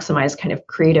maximize kind of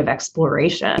creative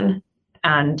exploration.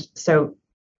 And so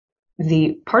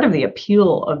the part of the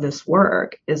appeal of this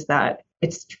work is that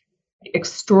it's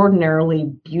extraordinarily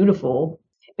beautiful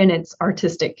in its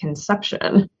artistic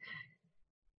conception.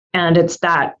 And it's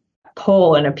that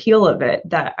pull and appeal of it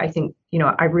that I think,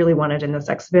 I really wanted in this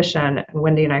exhibition, and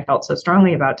Wendy and I felt so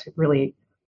strongly about, to really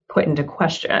put into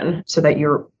question, so that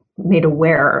you're made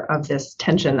aware of this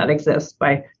tension that exists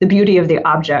by the beauty of the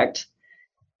object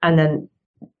and then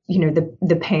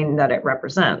the pain that it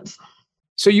represents.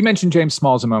 So you mentioned James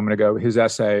Smalls a moment ago. His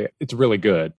essay, it's really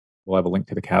good. We'll have a link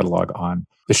to the catalog on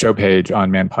the show page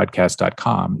on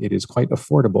manpodcast.com. It is quite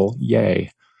affordable.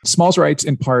 Yay. Smalls writes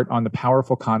in part on the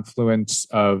powerful confluence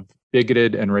of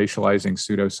bigoted and racializing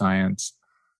pseudoscience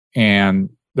and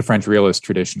the French realist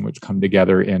tradition, which come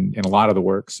together in a lot of the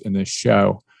works in this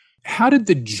show. How did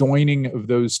the joining of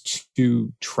those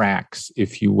two tracks,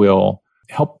 if you will,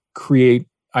 help create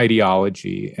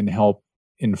ideology and help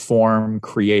inform,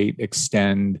 create,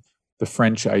 extend the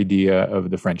French idea of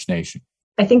the French nation?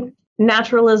 I think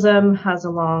naturalism has a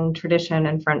long tradition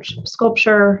in French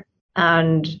sculpture.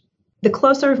 And the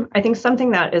closer, I think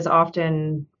something that is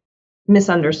often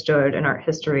misunderstood in art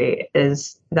history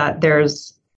is that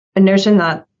there's a notion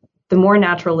that the more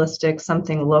naturalistic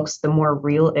something looks, the more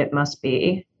real it must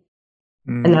be.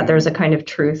 And that there's a kind of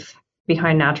truth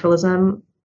behind naturalism.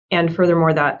 And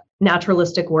furthermore, that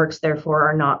naturalistic works, therefore,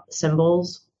 are not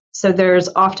symbols. So there's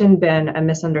often been a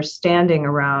misunderstanding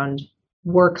around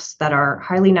works that are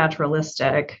highly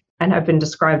naturalistic and have been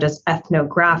described as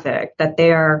ethnographic, that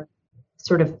they are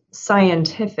sort of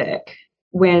scientific,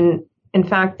 when in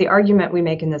fact the argument we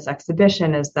make in this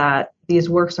exhibition is that these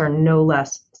works are no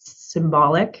less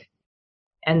symbolic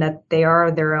and that they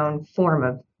are their own form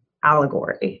of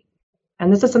allegory.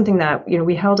 And this is something that,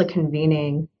 we held a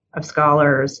convening of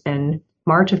scholars in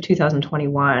March of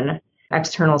 2021,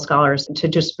 external scholars, to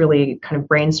just really kind of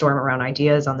brainstorm around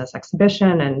ideas on this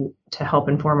exhibition and to help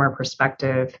inform our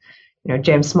perspective.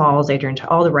 James Smalls, Adrian,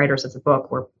 all the writers of the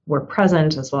book were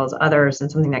present, as well as others.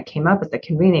 And something that came up at the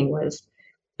convening was,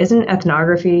 isn't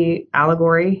ethnography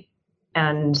allegory?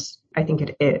 And I think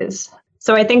it is.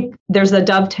 So I think there's a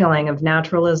dovetailing of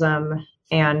naturalism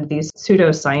and these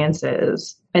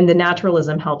pseudosciences, and the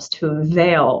naturalism helps to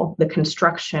veil the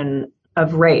construction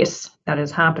of race that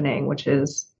is happening, which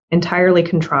is entirely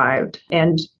contrived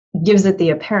and gives it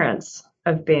the appearance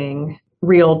of being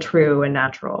real, true, and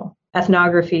natural.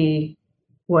 Ethnography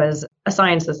was a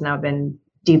science that's now been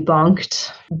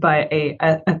debunked, but a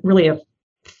really a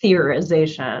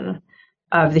theorization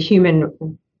of the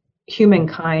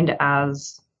humankind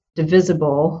as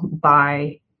divisible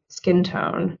by skin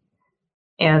tone,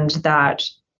 and that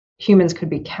humans could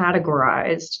be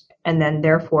categorized and then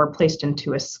therefore placed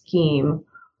into a scheme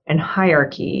and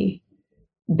hierarchy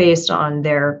based on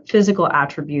their physical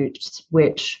attributes,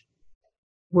 which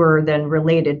were then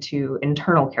related to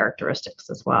internal characteristics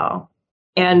as well.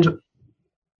 And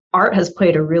art has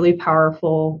played a really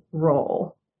powerful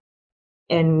role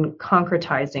in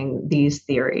concretizing these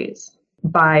theories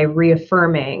by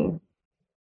reaffirming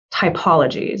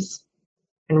typologies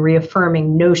and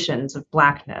reaffirming notions of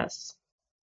Blackness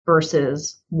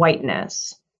versus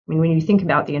whiteness. I mean, when you think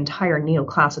about the entire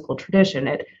neoclassical tradition,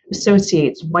 it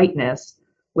associates whiteness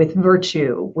with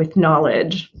virtue, with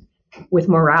knowledge, with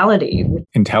morality, with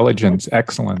intelligence,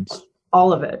 excellence,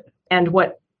 all of it. And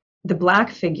what the Black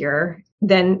figure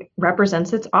then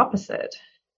represents its opposite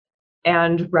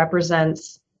and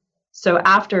represents. So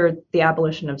after the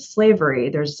abolition of slavery,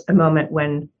 there's a moment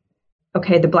when,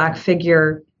 okay, the Black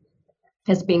figure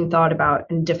is being thought about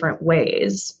in different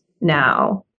ways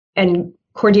now. And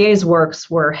Cordier's works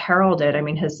were heralded. I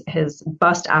mean, his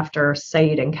bust after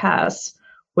Said and Cass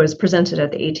was presented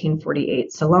at the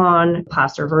 1848 Salon,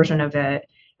 plaster version of it.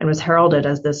 and was heralded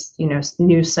as this,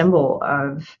 new symbol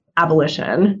of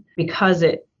abolition because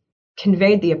it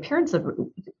conveyed the appearance of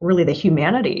really the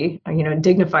humanity,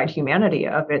 dignified humanity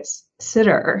of its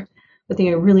sitter. But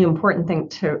the really important thing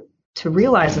to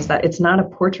realize is that it's not a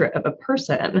portrait of a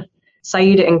person.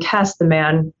 Said Nkes,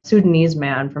 the Sudanese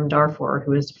man from Darfur,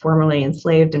 who was formerly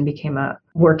enslaved and became a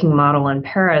working model in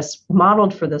Paris,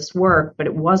 modeled for this work, but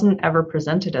it wasn't ever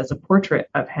presented as a portrait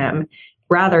of him.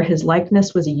 Rather, his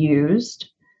likeness was used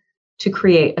to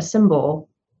create a symbol,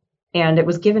 and it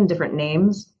was given different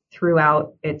names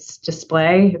throughout its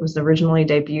display. It was originally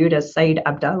debuted as Said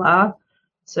Abdallah,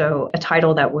 so a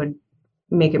title that would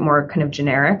make it more kind of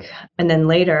generic. And then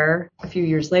later, a few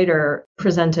years later,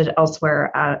 presented elsewhere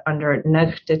under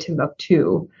Nagh de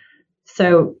Timbuktu.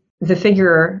 So the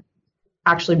figure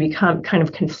actually kind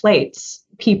of conflates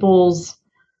people's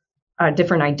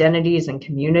different identities and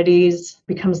communities,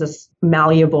 becomes this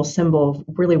malleable symbol of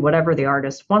really whatever the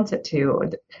artist wants it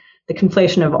to. The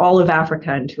conflation of all of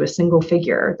Africa into a single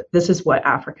figure. This is what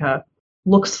Africa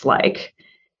looks like.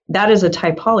 That is a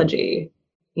typology.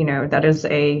 That is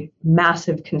a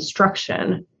massive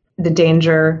construction. The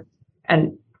danger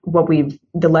and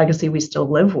the legacy we still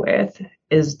live with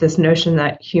is this notion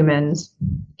that humans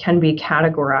can be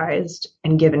categorized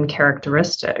and given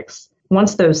characteristics.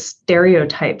 Once those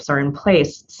stereotypes are in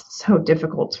place, it's so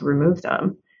difficult to remove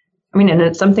them. And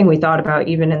it's something we thought about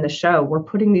even in the show. We're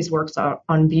putting these works out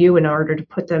on view in order to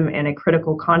put them in a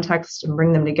critical context and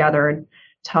bring them together and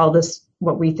tell this,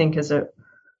 what we think is a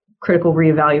critical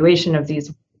reevaluation of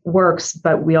these works,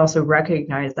 but we also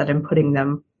recognize that in putting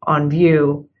them on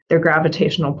view, their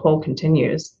gravitational pull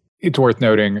continues. It's worth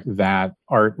noting that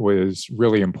art was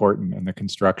really important in the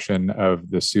construction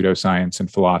of the pseudoscience and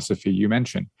philosophy you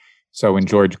mentioned. So when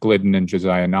George Glidden and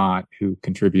Josiah Nott, who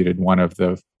contributed one of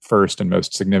the first and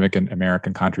most significant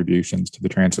American contributions to the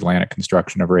transatlantic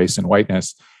construction of race and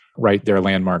whiteness, write their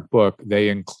landmark book, they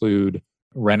include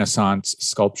Renaissance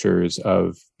sculptures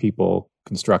of people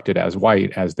constructed as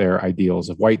white as their ideals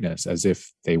of whiteness, as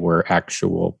if they were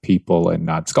actual people and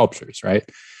not sculptures, right?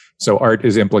 So art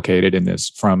is implicated in this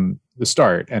from the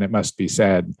start. And it must be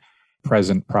said,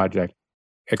 present project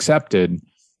accepted,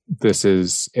 this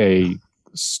is a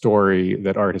story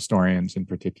that art historians and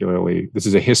this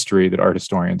is a history that art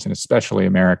historians and especially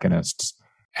Americanists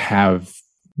have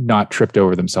not tripped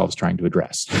over themselves trying to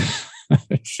address,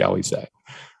 shall we say.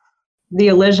 The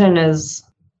elision is,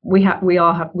 we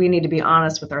need to be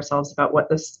honest with ourselves about what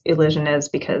this elision is,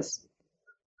 because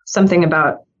something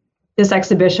about this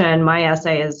exhibition, my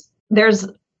essay is, there's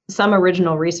some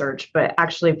original research, but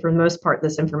actually for the most part,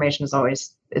 this information is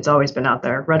always been out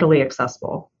there, readily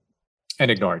accessible. And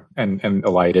ignored and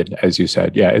elided, as you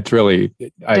said. Yeah, it's really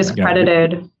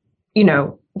discredited.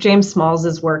 James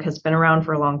Smalls's work has been around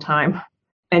for a long time,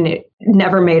 and it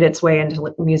never made its way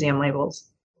into museum labels.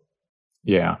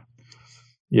 Yeah.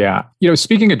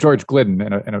 Speaking of George Glidden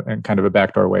in kind of a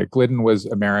backdoor way, Glidden was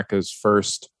America's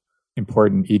first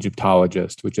important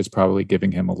Egyptologist, which is probably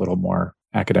giving him a little more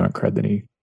academic cred than he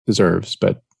deserves.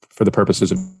 But for the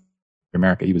purposes of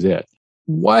America, he was it.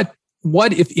 What,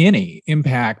 if any,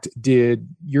 impact did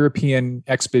European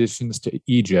expeditions to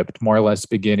Egypt, more or less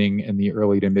beginning in the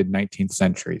early to mid 19th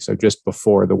century, so just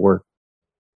before the work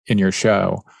in your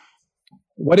show,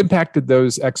 what impact did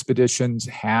those expeditions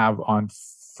have on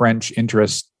French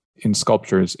interest in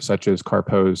sculptures such as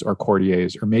Carpeaux or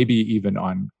Cordiers, or maybe even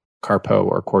on Carpeaux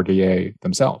or Cordier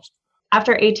themselves?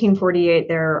 After 1848,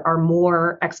 there are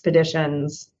more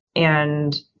expeditions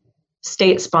and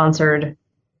state-sponsored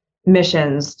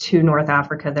missions to North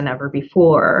Africa than ever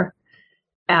before.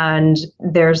 And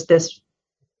there's this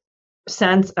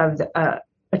sense of a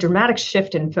dramatic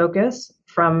shift in focus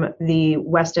from the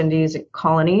West Indies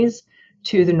colonies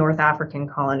to the North African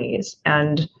colonies.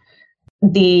 And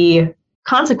the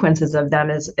consequences of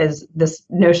them is this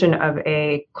notion of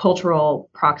a cultural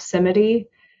proximity,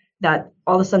 that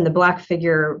all of a sudden the Black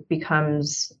figure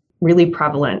becomes really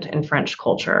prevalent in French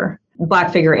culture,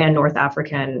 Black figure and North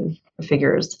African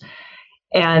figures.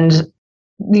 And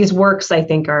these works, I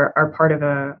think, are part of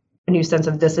a new sense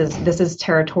of this is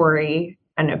territory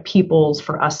and a peoples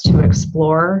for us to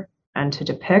explore and to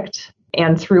depict,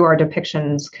 and through our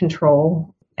depictions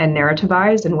control and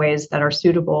narrativize in ways that are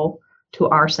suitable to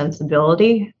our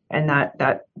sensibility and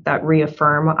that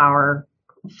reaffirm our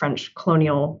French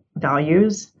colonial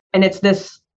values. And it's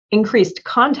this increased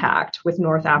contact with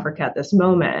North Africa at this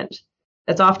moment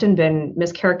that's often been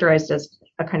mischaracterized as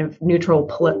a kind of neutral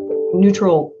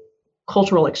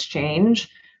cultural exchange,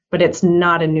 but it's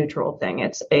not a neutral thing.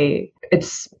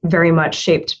 It's very much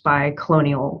shaped by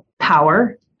colonial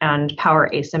power and power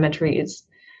asymmetries.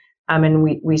 And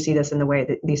we see this in the way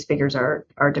that these figures are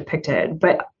depicted.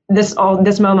 But this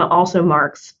moment also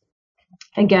marks,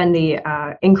 again,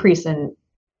 the increase in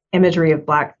imagery of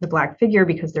the Black figure,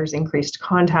 because there's increased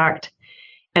contact.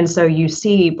 And so you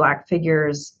see Black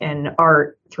figures in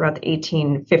art throughout the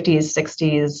 1850s,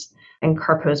 60s, and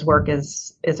Carpeaux's work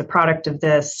is a product of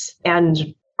this.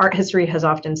 And art history has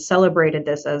often celebrated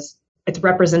this as its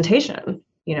representation.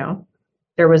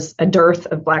 There was a dearth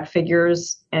of Black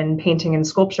figures in painting and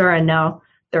sculpture, and now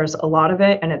there's a lot of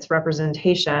it, and it's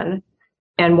representation.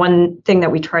 And one thing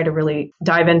that we try to really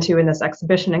dive into in this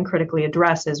exhibition and critically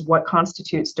address is what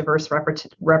constitutes diverse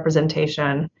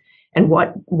representation and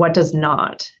what does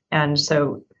not. And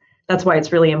so that's why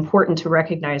it's really important to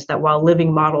recognize that while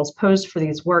living models posed for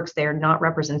these works, they are not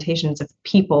representations of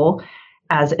people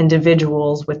as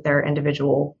individuals with their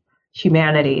individual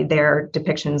humanity. They're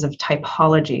depictions of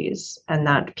typologies, and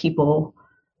that people's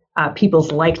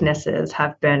likenesses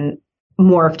have been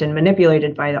morphed and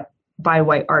manipulated by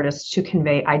white artists to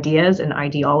convey ideas and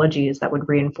ideologies that would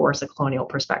reinforce a colonial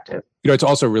perspective. It's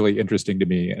also really interesting to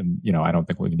me, and I don't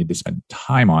think we need to spend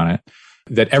time on it,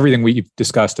 that everything we've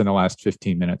discussed in the last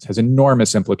 15 minutes has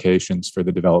enormous implications for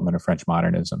the development of French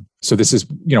modernism. So this is,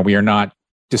 we are not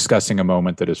discussing a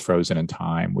moment that is frozen in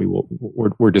time.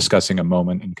 We're discussing a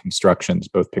moment in constructions,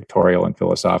 both pictorial and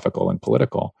philosophical and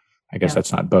political. I guess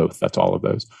that's not both. That's all of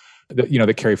those.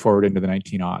 That carry forward into the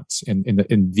 1900s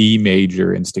in the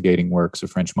major instigating works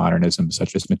of French modernism,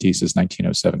 such as Matisse's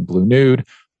 1907 Blue Nude,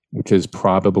 which is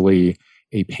probably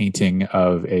a painting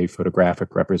of a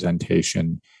photographic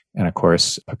representation, and of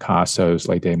course Picasso's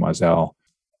Les Demoiselles,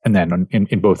 and then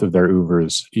in both of their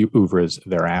oeuvres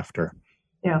thereafter.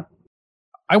 Yeah.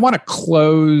 I want to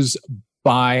close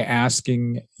by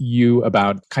asking you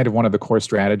about kind of one of the core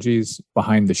strategies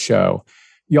behind the show.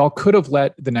 Y'all could have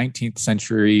let the 19th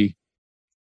century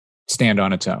stand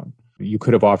on its own. You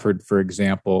could have offered, for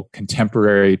example,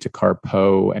 contemporary to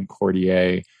Carpeaux and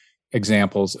Cordier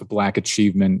examples of Black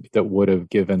achievement that would have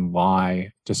given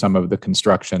lie to some of the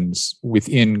constructions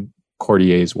within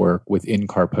Cordier's work, within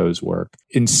Carpeaux's work.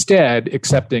 Instead,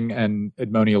 accepting an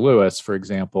Edmonia Lewis, for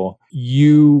example,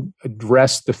 you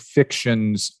address the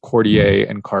fictions Cordier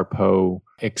and Carpeaux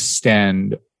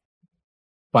extend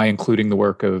by including the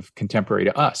work of contemporary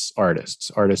to us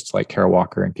artists like Kara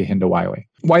Walker and Kehinde Wiley.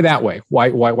 Why that way?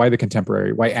 Why the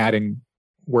contemporary? Why adding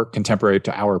work contemporary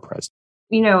to our present?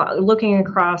 Looking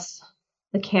across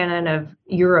the canon of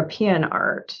European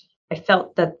art, I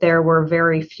felt that there were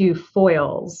very few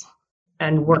foils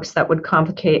and works that would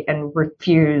complicate and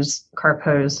refuse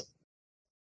Carpeaux's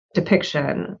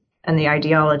depiction and the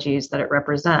ideologies that it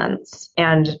represents.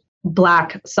 And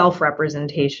Black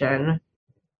self-representation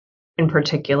in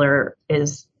particular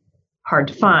is hard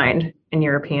to find in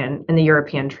the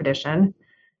European tradition.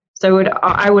 So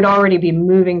I would already be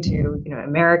moving to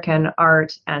American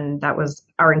art, and that was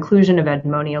our inclusion of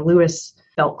Edmonia Lewis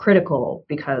felt critical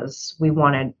because we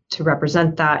wanted to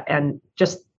represent that. And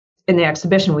just in the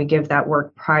exhibition, we give that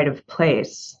work pride of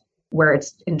place, where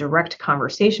it's in direct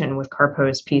conversation with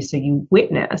Carpeaux's piece. So you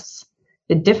witness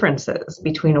the differences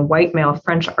between a white male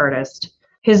French artist,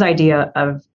 his idea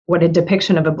of what a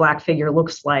depiction of a Black figure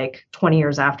looks like 20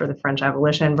 years after the French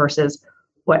abolition, versus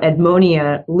what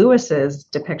Edmonia Lewis's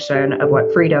depiction of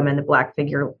what freedom and the Black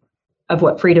figure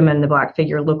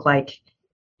look like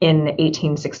in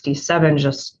 1867,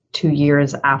 just 2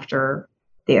 years after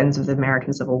the ends of the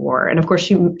American Civil War. And of course,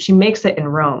 she makes it in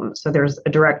Rome, so there's a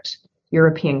direct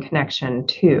European connection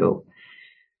too.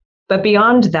 But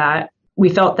beyond that, we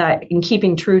felt that in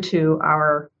keeping true to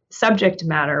our subject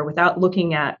matter, without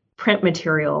looking at print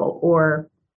material or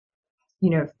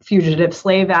fugitive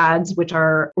slave ads, which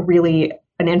are really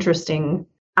an interesting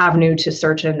avenue to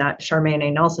search in that Charmaine A.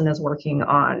 Nelson is working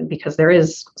on, because there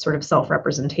is sort of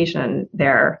self-representation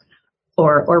there,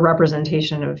 or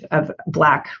representation of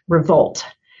Black revolt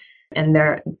and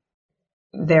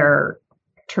their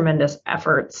tremendous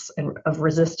efforts of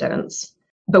resistance.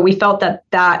 But we felt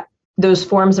that those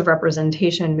forms of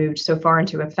representation moved so far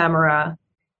into ephemera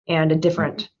and a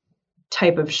different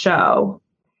type of show.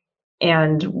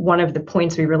 And one of the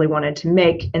points we really wanted to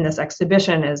make in this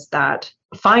exhibition is that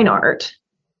fine art,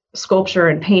 sculpture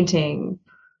and painting,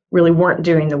 really weren't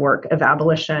doing the work of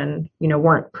abolition,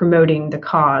 weren't promoting the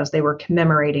cause. They were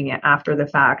commemorating it after the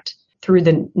fact through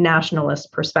the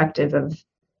nationalist perspective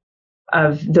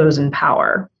of those in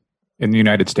power. In the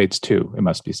United States too, it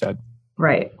must be said.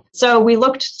 Right. So we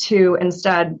looked to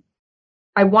instead,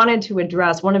 I wanted to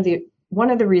address one of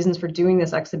the reasons for doing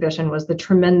this exhibition was the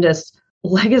tremendous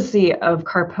legacy of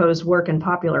Carpeaux's work in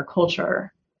popular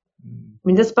culture. I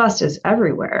mean, this bust is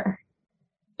everywhere.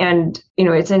 And,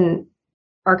 it's in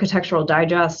Architectural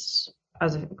Digest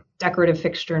as a decorative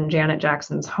fixture in Janet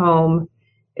Jackson's home.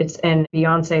 It's in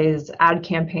Beyonce's ad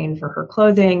campaign for her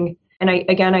clothing. And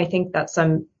I think that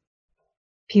some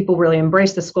people really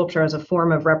embrace the sculpture as a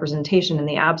form of representation in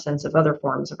the absence of other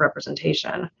forms of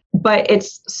representation. But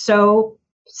it's so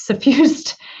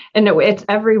suffused and it's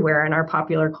everywhere in our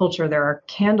popular culture. There are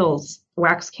candles,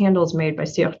 wax candles made by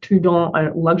Cire Trudon,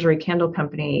 a luxury candle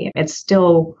company. It's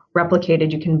still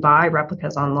replicated. You can buy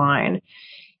replicas online.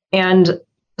 And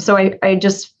so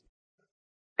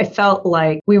I felt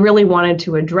like we really wanted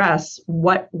to address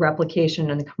what replication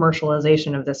and the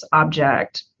commercialization of this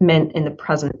object meant in the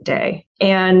present day.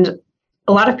 And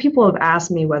a lot of people have asked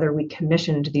me whether we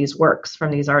commissioned these works from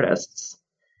these artists.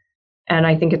 And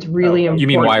I think it's really important. You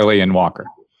mean Wiley and Walker?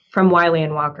 From Wiley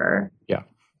and Walker. Yeah.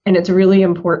 And it's really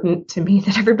important to me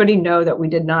that everybody know that we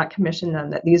did not commission them,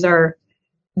 that these are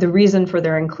the reason for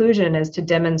their inclusion is to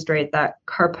demonstrate that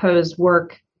Carpeaux's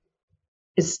work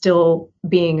is still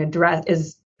being addressed,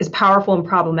 is powerful and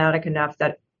problematic enough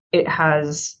that it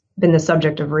has been the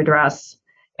subject of redress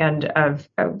and of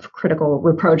critical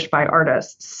reproach by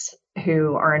artists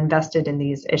who are invested in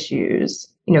these issues.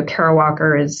 You know, Kara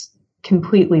Walker is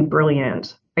completely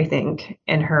brilliant, I think,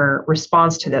 in her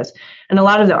response to this. And a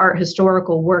lot of the art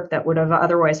historical work that would have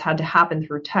otherwise had to happen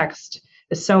through text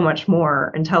is so much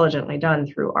more intelligently done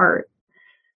through art.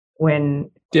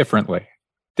 When differently.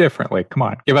 Come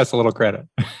on, give us a little credit.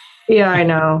 Yeah, I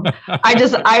know.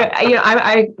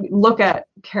 I look at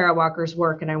Kara Walker's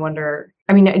work and I wonder,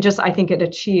 I think it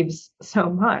achieves so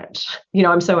much. You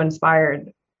know, I'm so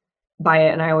inspired by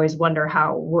it. And I always wonder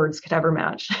how words could ever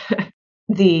match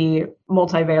the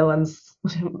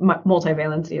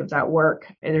multivalency of that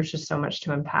work. There's just so much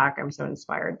to unpack. I'm so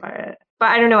inspired by it. But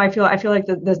I don't know. I feel like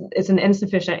it's an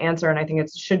insufficient answer. And I think it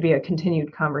should be a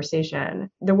continued conversation.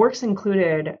 The works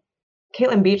included,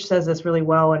 Caitlin Beach says this really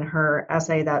well in her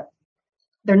essay, that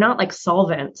they're not like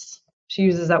solvents. She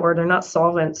uses that word. They're not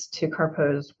solvents to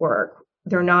Carpeaux's work.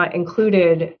 They're not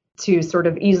included to sort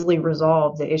of easily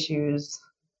resolve the issues,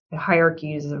 the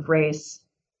hierarchies of race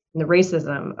and the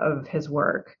racism of his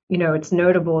work. You know, it's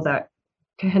notable that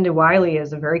Kehinde Wiley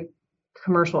is a very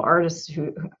commercial artist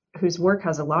whose work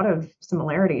has a lot of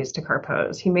similarities to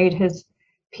Carpeaux's. He made his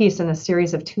piece in a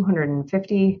series of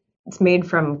 250. It's made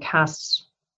from cast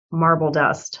marble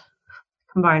dust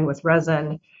combined with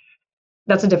resin.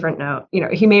 That's a different note. You know,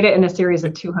 he made it in a series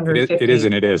of 250. It is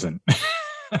and it isn't.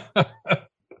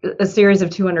 A series of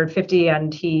 250,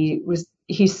 and he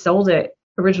sold it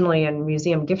originally in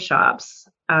museum gift shops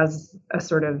as a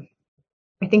sort of,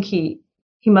 I think he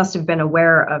must have been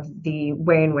aware of the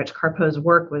way in which Carpeaux's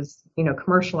work was, you know,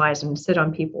 commercialized and sit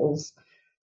on people's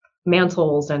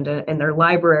mantles and in their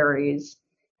libraries.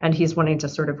 And he's wanting to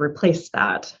sort of replace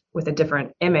that with a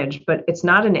different image, but it's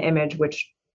not an image which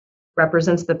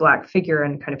represents the Black figure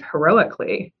and kind of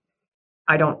heroically.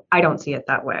 I don't see it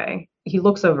that way. He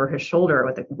looks over his shoulder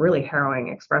with a really harrowing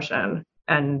expression.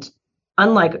 And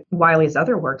unlike Wiley's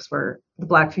other works where the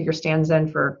Black figure stands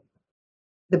in for,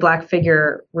 the Black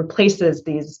figure replaces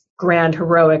these grand,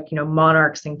 heroic, you know,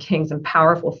 monarchs and kings and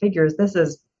powerful figures. This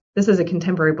is a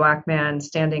contemporary Black man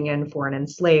standing in for an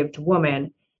enslaved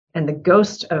woman. And the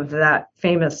ghost of that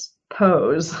famous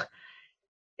pose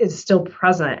is still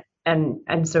present.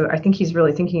 And so I think he's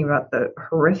really thinking about the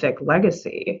horrific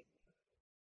legacy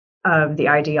of the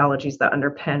ideologies that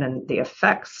underpin and the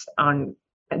effects on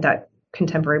that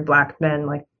contemporary Black men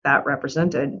like that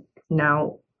represented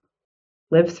now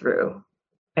live through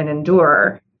and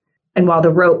endure. And while the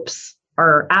ropes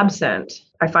are absent,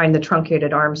 I find the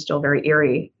truncated arms still very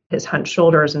eerie. His hunched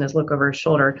shoulders and his look over his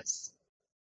shoulder,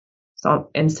 so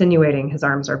insinuating his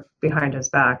arms are behind his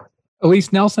back.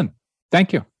 Elyse Nelson,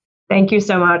 thank you. Thank you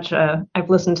so much. I've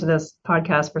listened to this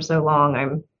podcast for so long.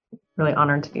 I'm really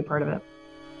honored to be part of it.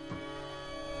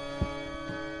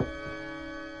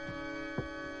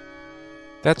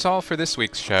 That's all for this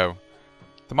week's show.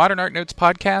 The Modern Art Notes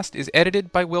podcast is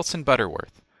edited by Wilson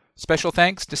Butterworth. Special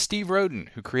thanks to Steve Roden,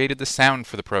 who created the sound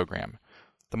for the program.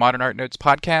 The Modern Art Notes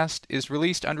podcast is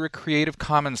released under a Creative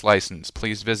Commons license.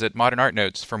 Please visit Modern Art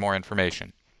Notes for more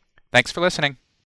information. Thanks for listening.